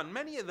respond.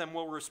 Many of them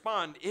will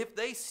respond if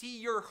they see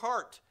your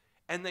heart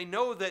and they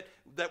know that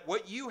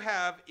what you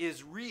have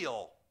is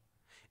real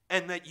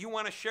and that you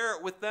want to share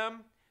it with them.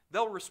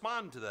 They'll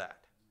respond to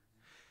that.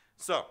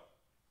 So,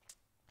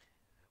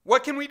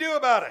 what can we do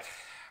about it?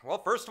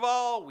 Well, first of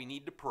all, we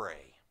need to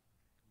pray.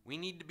 We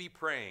need to be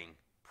praying.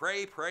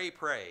 Pray, pray,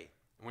 pray.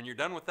 And when you're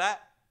done with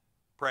that,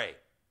 pray.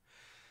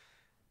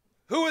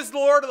 Who is the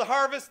Lord of the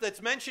harvest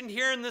that's mentioned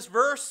here in this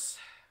verse?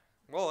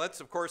 Well,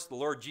 that's, of course, the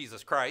Lord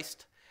Jesus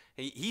Christ.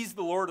 He's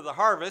the Lord of the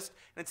harvest.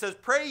 And it says,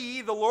 pray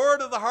ye the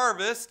Lord of the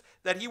harvest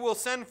that he will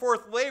send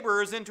forth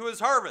laborers into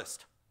his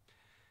harvest.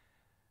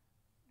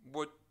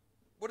 What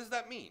does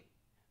that mean?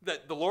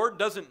 That the Lord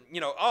doesn't,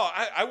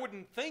 I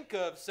wouldn't think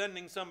of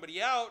sending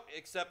somebody out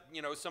except,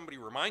 somebody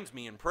reminds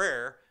me in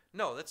prayer.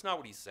 No, that's not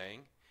what he's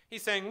saying.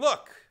 He's saying,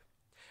 look,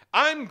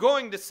 I'm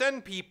going to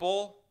send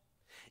people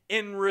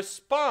in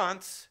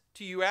response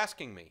to you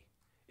asking me.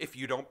 If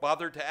you don't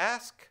bother to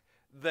ask,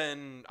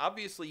 then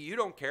obviously you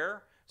don't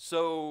care,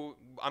 so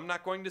I'm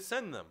not going to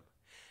send them.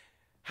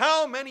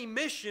 How many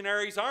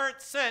missionaries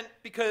aren't sent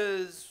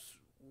because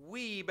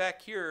we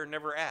back here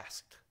never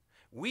asked?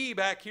 We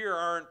back here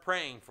aren't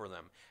praying for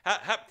them.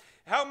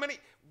 How many?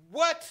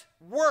 What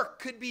work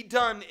could be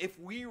done if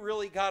we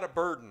really got a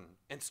burden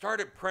and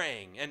started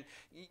praying? And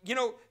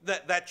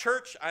that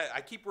church,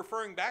 I keep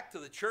referring back to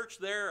the church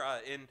there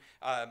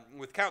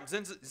with Count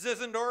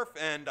Zinzendorf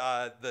and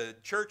the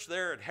church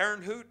there at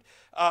Herrenhut.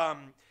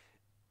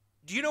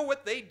 Do you know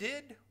what they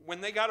did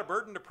when they got a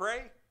burden to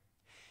pray?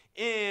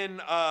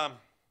 And I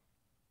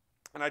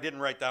didn't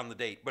write down the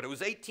date, but it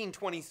was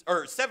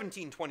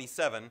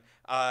 1727.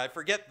 I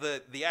forget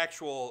the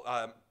actual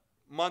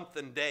month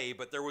and day,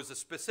 but there was a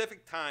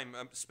specific time,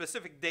 a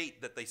specific date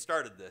that they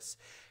started this.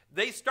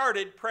 They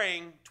started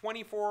praying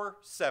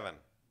 24/7.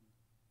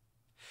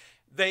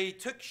 They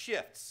took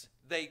shifts.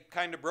 They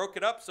kind of broke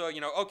it up. So,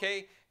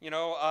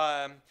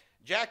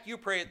 Jack, you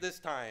pray at this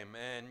time,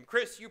 and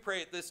Chris, you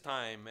pray at this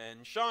time,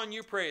 and Sean,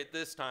 you pray at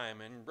this time,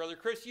 and Brother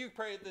Chris, you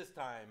pray at this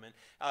time,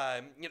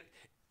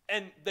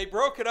 and they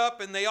broke it up,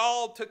 and they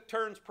all took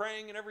turns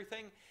praying and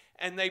everything,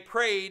 and they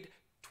prayed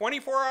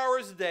 24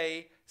 hours a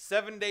day,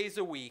 7 days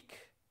a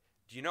week.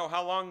 Do you know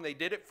how long they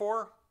did it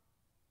for?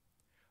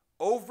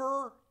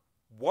 Over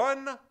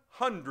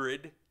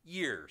 100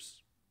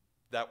 years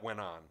that went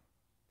on.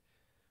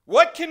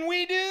 What can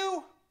we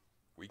do?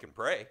 We can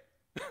pray.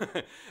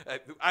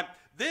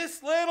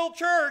 This little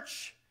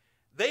church,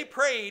 they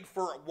prayed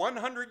for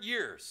 100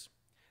 years.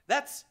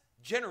 That's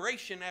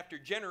generation after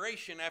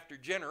generation after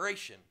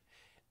generation.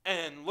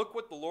 And look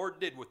what the Lord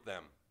did with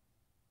them.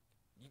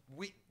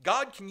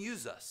 God can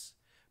use us,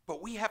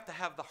 but we have to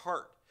have the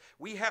heart.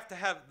 We have to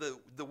have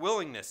the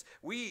willingness.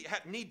 We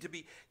need to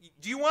be.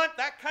 Do you want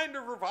that kind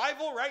of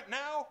revival right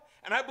now?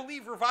 And I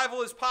believe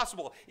revival is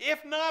possible.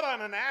 If not on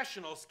a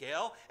national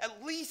scale,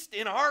 at least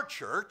in our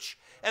church,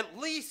 at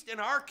least in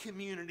our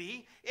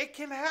community, it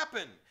can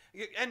happen.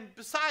 And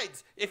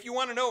besides, if you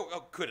want to know,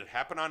 could it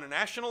happen on a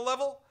national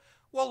level?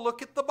 Well,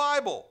 look at the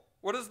Bible.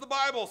 What does the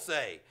Bible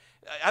say?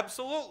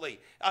 Absolutely.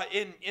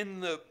 In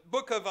the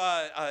book of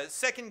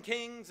 2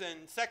 Kings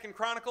and 2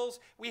 Chronicles,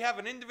 we have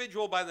an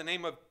individual by the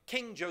name of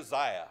King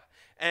Josiah.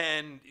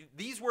 And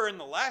these were in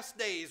the last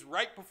days,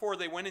 right before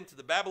they went into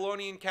the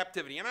Babylonian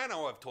captivity. And I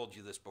know I've told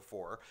you this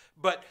before,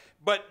 but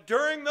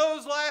during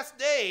those last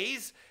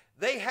days,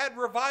 they had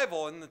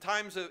revival in the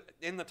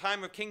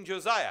time of King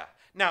Josiah.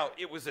 Now,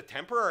 it was a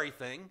temporary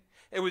thing.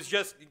 It was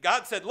just,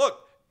 God said,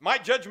 look, my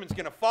judgment's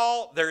going to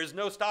fall. There is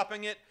no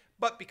stopping it.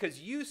 But because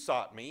you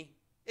sought me,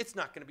 it's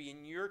not going to be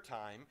in your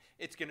time.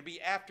 It's going to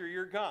be after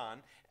you're gone.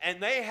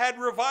 And they had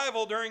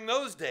revival during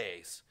those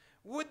days.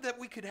 Would that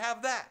we could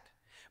have that.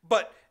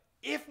 But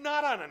if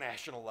not on a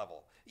national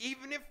level,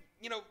 even if,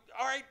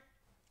 all right,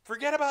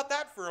 forget about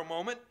that for a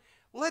moment.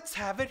 Let's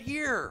have it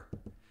here.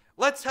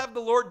 Let's have the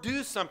Lord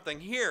do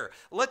something here.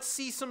 Let's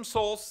see some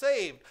souls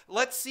saved.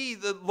 Let's see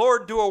the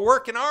Lord do a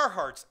work in our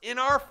hearts, in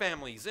our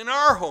families, in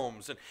our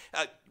homes. And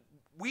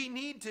we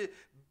need to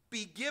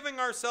be giving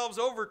ourselves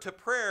over to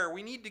prayer.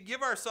 We need to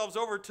give ourselves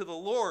over to the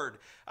Lord.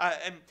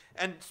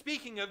 And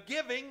speaking of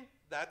giving,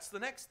 that's the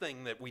next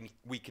thing that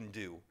we can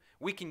do.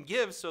 We can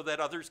give so that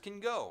others can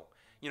go.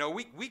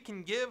 We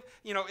can give,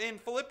 in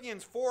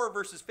Philippians 4,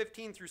 verses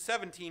 15 through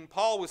 17,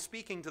 Paul was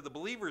speaking to the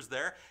believers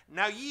there.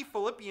 Now ye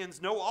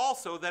Philippians know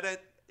also that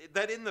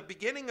in the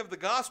beginning of the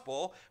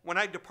gospel, when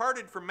I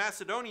departed from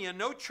Macedonia,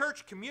 no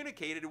church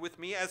communicated with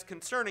me as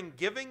concerning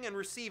giving and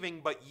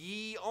receiving, but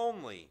ye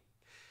only.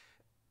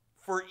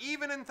 For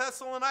even in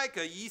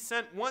Thessalonica ye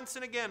sent once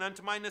and again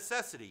unto my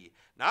necessity,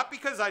 not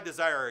because I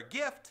desire a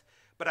gift,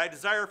 but I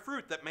desire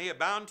fruit that may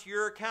abound to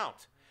your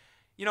account.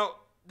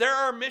 There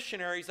are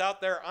missionaries out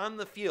there on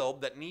the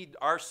field that need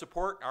our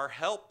support, our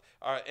help,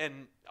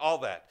 and all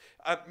that.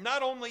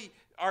 Not only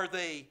are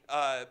they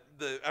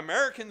the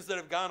Americans that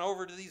have gone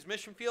over to these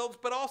mission fields,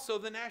 but also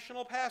the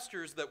national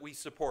pastors that we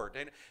support.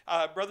 And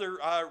Brother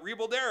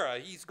Ribaldera,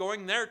 he's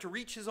going there to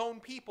reach his own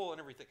people and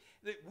everything.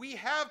 We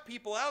have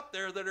people out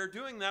there that are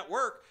doing that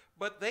work,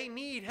 but they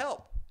need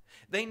help.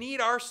 They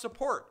need our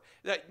support.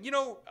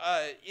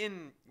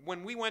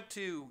 When we went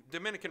to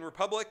Dominican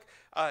Republic,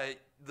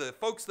 the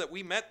folks that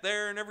we met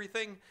there and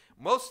everything,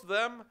 most of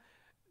them,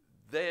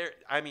 they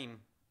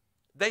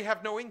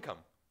have no income.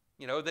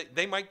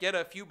 They might get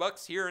a few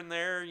bucks here and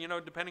there,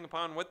 depending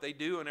upon what they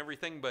do and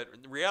everything.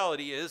 But the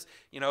reality is,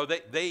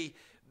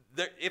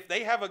 if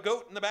they have a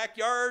goat in the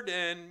backyard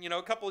and,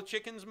 a couple of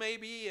chickens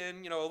maybe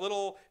and, a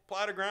little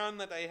plot of ground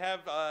that they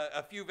have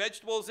a few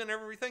vegetables and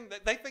everything,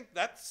 they think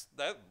that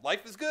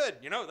life is good.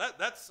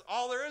 That's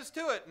all there is to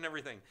it and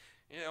everything.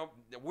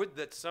 Would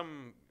that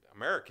some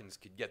Americans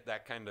could get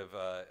that kind of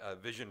a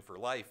vision for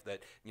life,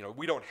 that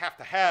we don't have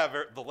to have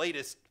the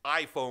latest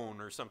iPhone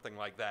or something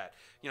like that.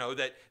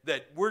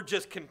 That we're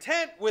just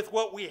content with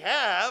what we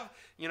have.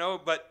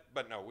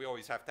 But no, we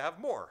always have to have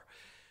more.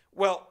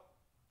 Well,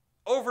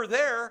 over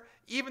there,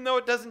 even though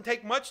it doesn't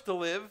take much to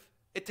live,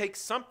 it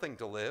takes something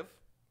to live,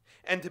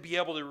 and to be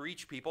able to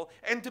reach people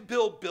and to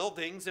build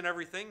buildings and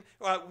everything.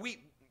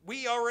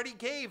 We already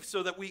gave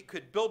so that we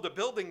could build a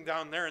building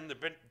down there in the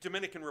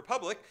Dominican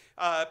Republic.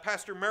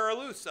 Pastor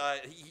Mariluz,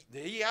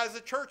 he has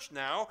a church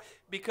now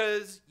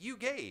because you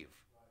gave.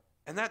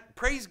 And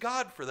praise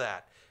God for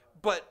that.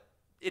 But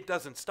it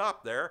doesn't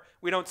stop there.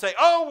 We don't say,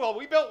 oh, well,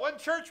 we built one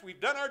church. We've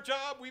done our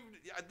job.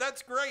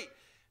 That's great.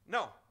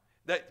 No,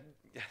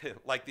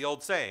 like the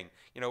old saying,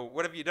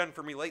 what have you done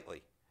for me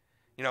lately?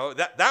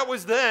 That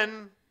was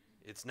then.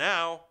 It's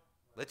now.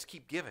 Let's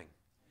keep giving.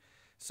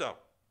 So,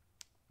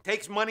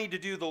 takes money to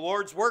do the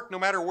Lord's work, no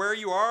matter where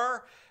you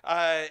are.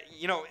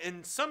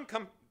 In some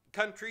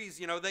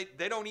countries,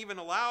 they don't even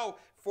allow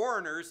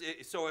foreigners.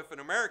 So if an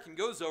American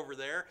goes over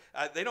there,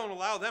 they don't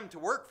allow them to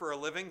work for a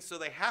living, so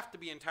they have to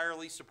be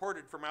entirely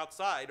supported from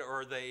outside,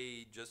 or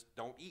they just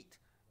don't eat.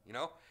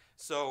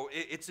 So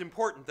it's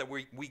important that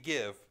we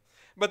give.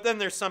 But then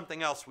there's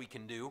something else we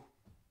can do.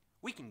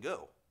 We can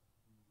go.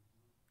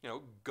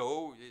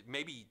 Go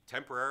maybe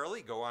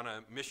temporarily, go on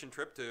a mission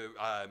trip to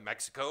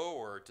Mexico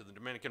or to the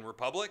Dominican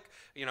Republic.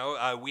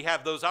 We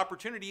have those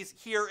opportunities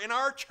here in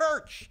our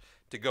church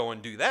to go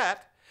and do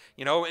that.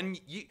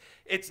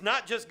 It's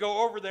not just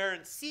go over there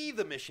and see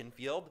the mission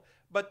field,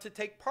 but to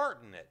take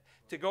part in it.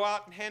 To go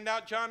out and hand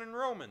out John and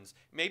Romans.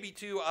 Maybe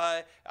to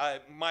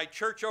my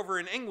church over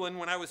in England,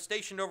 when I was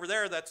stationed over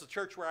there, that's the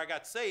church where I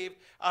got saved,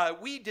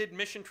 we did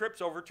mission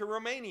trips over to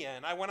Romania,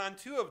 and I went on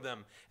 2 of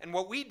them. And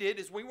what we did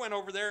is we went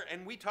over there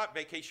and we taught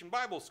Vacation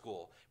Bible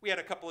School. We had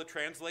a couple of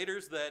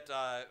translators that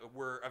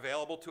were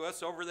available to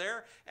us over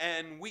there,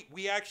 and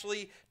we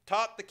actually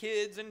taught the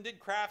kids and did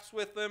crafts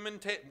with them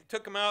and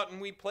took them out, and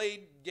we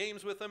played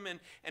games with them,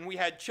 and we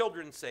had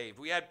children saved.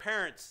 We had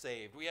parents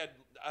saved. We had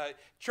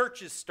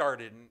churches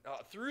started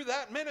through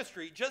that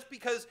ministry, just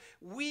because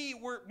we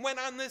went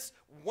on this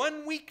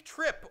 1-week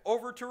trip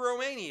over to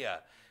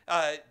Romania.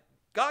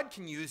 God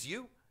can use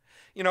you.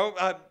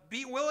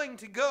 Be willing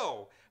to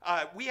go.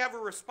 We have a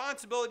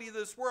responsibility to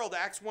this world.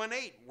 Acts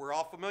 1:8, we're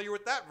all familiar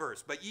with that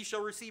verse. But ye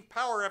shall receive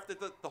power after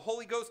the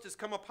Holy Ghost has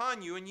come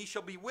upon you, and ye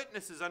shall be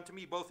witnesses unto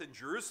me both in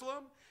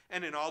Jerusalem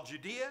and in all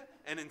Judea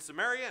and in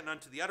Samaria and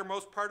unto the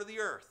uttermost part of the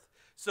earth.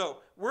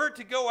 So we're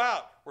to go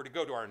out. We're to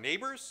go to our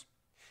neighbors,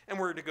 and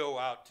we're to go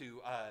out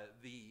to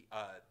the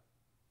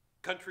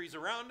countries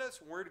around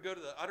us. We're to go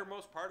to the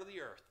uttermost part of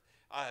the earth.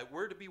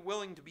 We're to be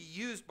willing to be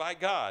used by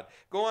God.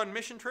 Go on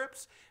mission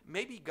trips.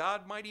 Maybe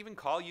God might even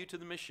call you to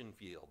the mission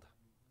field.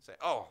 Say,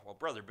 oh, well,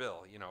 Brother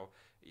Bill, you know,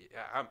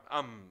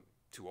 I'm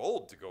too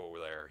old to go over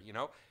there, you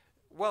know.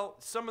 Well,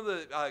 some of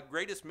the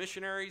greatest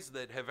missionaries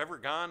that have ever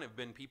gone have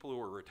been people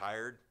who are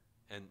retired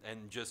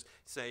and just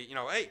say, you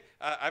know, hey,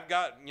 I've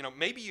got, you know,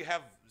 maybe you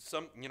have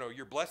some, you know,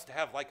 you're blessed to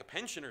have like a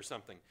pension or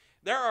something.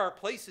 There are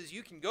places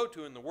you can go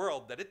to in the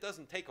world that it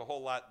doesn't take a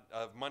whole lot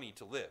of money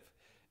to live.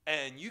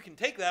 And you can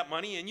take that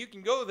money and you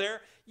can go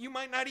there. You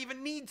might not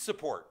even need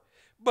support.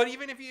 But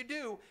even if you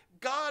do,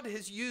 God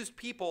has used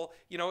people,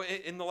 you know,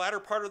 in the latter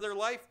part of their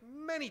life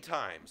many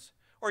times.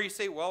 Or you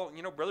say, well,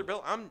 you know, Brother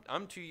Bill,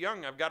 I'm too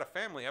young. I've got a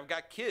family. I've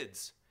got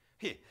kids.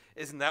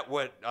 Isn't that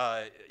what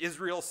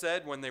Israel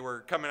said when they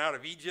were coming out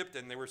of Egypt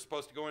and they were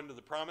supposed to go into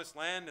the promised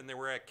land and they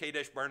were at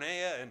Kadesh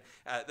Barnea and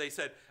they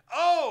said,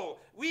 oh,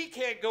 we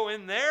can't go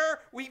in there.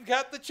 We've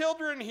got the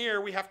children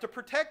here. We have to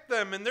protect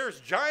them, and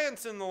there's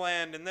giants in the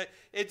land, and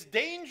it's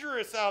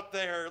dangerous out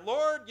there.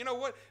 Lord, you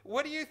know,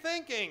 what are you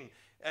thinking?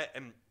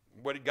 And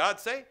what did God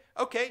say?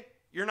 Okay,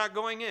 you're not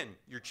going in.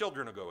 Your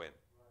children will go in.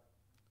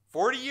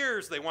 40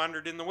 years they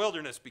wandered in the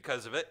wilderness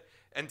because of it,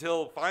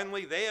 until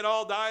finally they had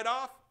all died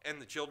off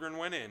and the children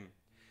went in.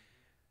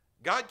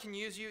 God can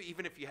use you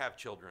even if you have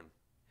children.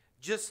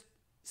 Just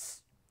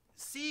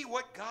see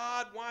what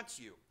God wants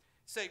you.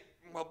 Say,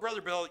 well,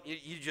 Brother Bill,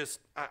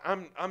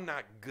 I'm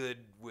not good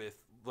with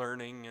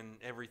learning and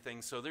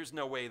everything, so there's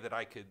no way that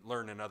I could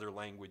learn another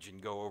language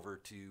and go over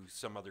to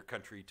some other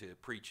country to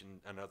preach in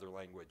another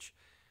language.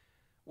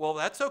 Well,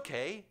 that's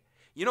okay.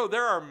 You know,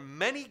 there are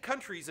many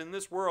countries in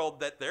this world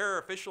that their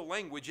official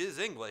language is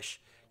English.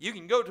 You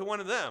can go to one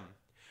of them.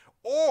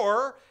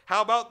 Or,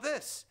 how about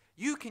this?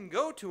 You can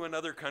go to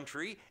another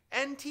country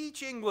and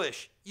teach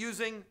English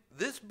using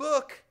this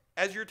book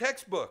as your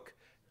textbook.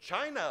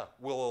 China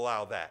will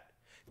allow that.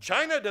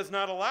 China does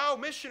not allow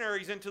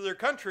missionaries into their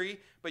country,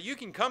 but you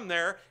can come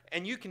there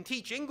and you can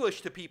teach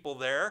English to people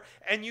there,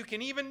 and you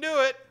can even do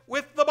it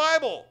with the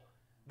Bible.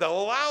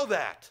 They'll allow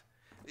that.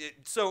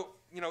 So,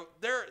 you know,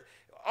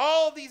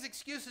 all these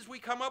excuses we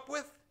come up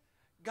with,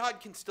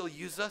 God can still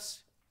use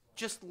us.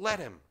 Just let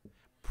him.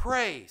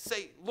 Pray.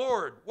 Say,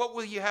 Lord, what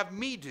will you have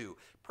me do?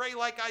 Pray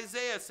like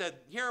Isaiah said,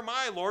 here am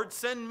I, Lord,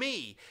 send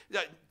me.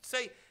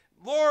 Say,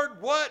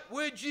 Lord, what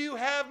would you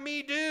have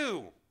me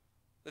do?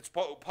 That's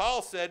what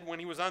Paul said when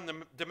he was on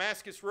the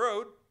Damascus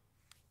road.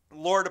 The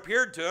Lord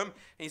appeared to him, and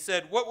he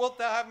said, what wilt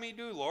thou have me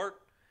do, Lord?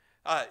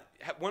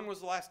 When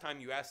was the last time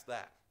you asked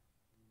that?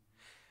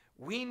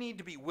 We need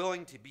to be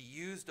willing to be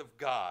used of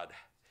God.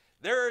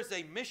 There is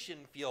a mission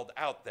field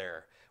out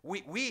there.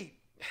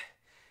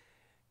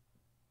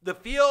 The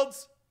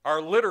fields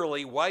are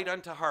literally white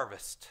unto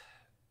harvest,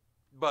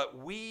 but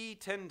we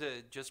tend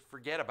to just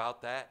forget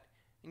about that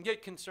and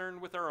get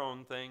concerned with our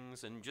own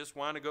things and just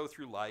want to go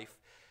through life.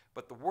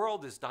 But the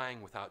world is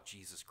dying without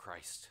Jesus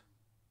Christ.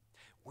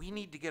 We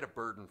need to get a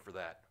burden for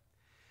that.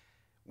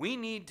 We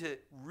need to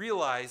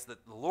realize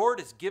that the Lord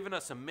has given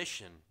us a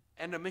mission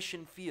and a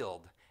mission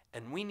field,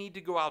 and we need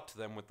to go out to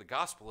them with the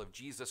gospel of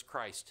Jesus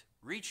Christ,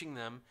 reaching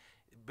them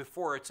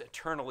before it's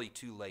eternally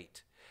too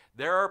late.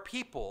 There are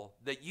people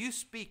that you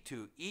speak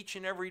to each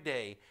and every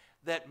day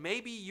that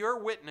maybe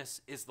your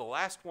witness is the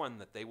last one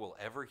that they will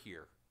ever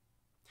hear.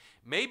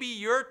 Maybe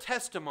your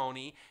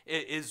testimony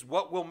is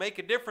what will make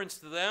a difference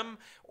to them,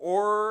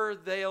 or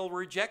they'll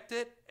reject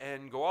it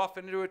and go off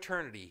into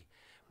eternity.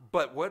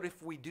 But what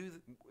if we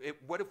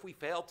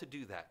fail to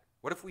do that?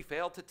 What if we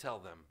fail to tell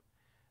them?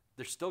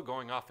 They're still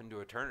going off into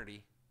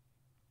eternity,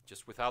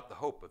 just without the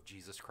hope of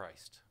Jesus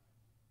Christ.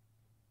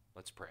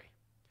 Let's pray.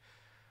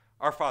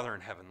 Our Father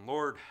in heaven,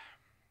 Lord,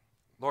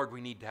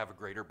 we need to have a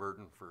greater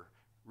burden for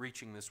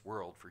reaching this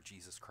world for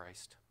Jesus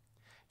Christ.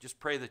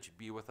 Just pray that you'd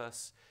be with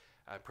us.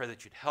 I pray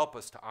that you'd help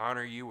us to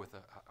honor you with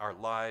our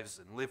lives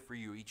and live for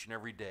you each and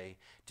every day,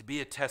 to be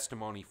a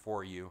testimony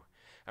for you.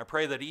 I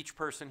pray that each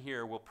person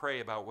here will pray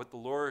about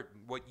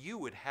what you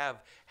would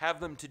have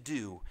them to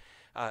do,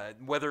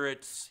 whether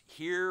it's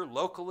here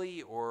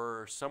locally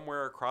or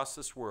somewhere across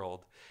this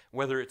world,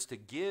 whether it's to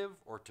give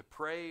or to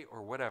pray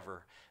or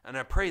whatever. And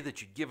I pray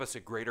that you'd give us a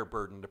greater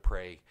burden to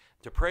pray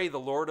the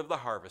Lord of the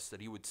harvest,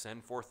 that he would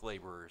send forth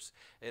laborers.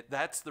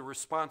 That's the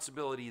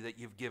responsibility that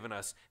you've given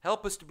us.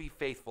 Help us to be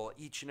faithful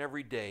each and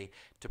every day,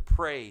 to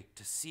pray,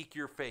 to seek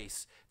your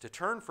face, to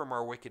turn from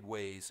our wicked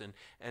ways,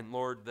 and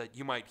Lord, that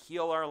you might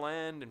heal our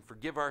land and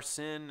forgive our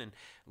sin, and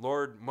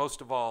Lord,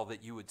 most of all,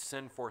 that you would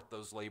send forth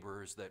those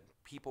laborers, that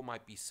people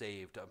might be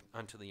saved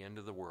unto the end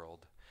of the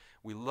world.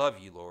 We love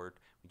you, Lord.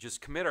 We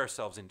just commit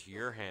ourselves into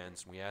your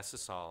hands, and we ask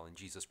this all in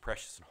Jesus'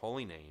 precious and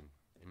holy name.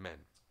 Amen.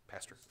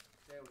 Pastor.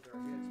 Stand with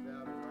our heads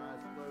bowed and our eyes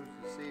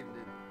closed. this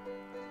evening.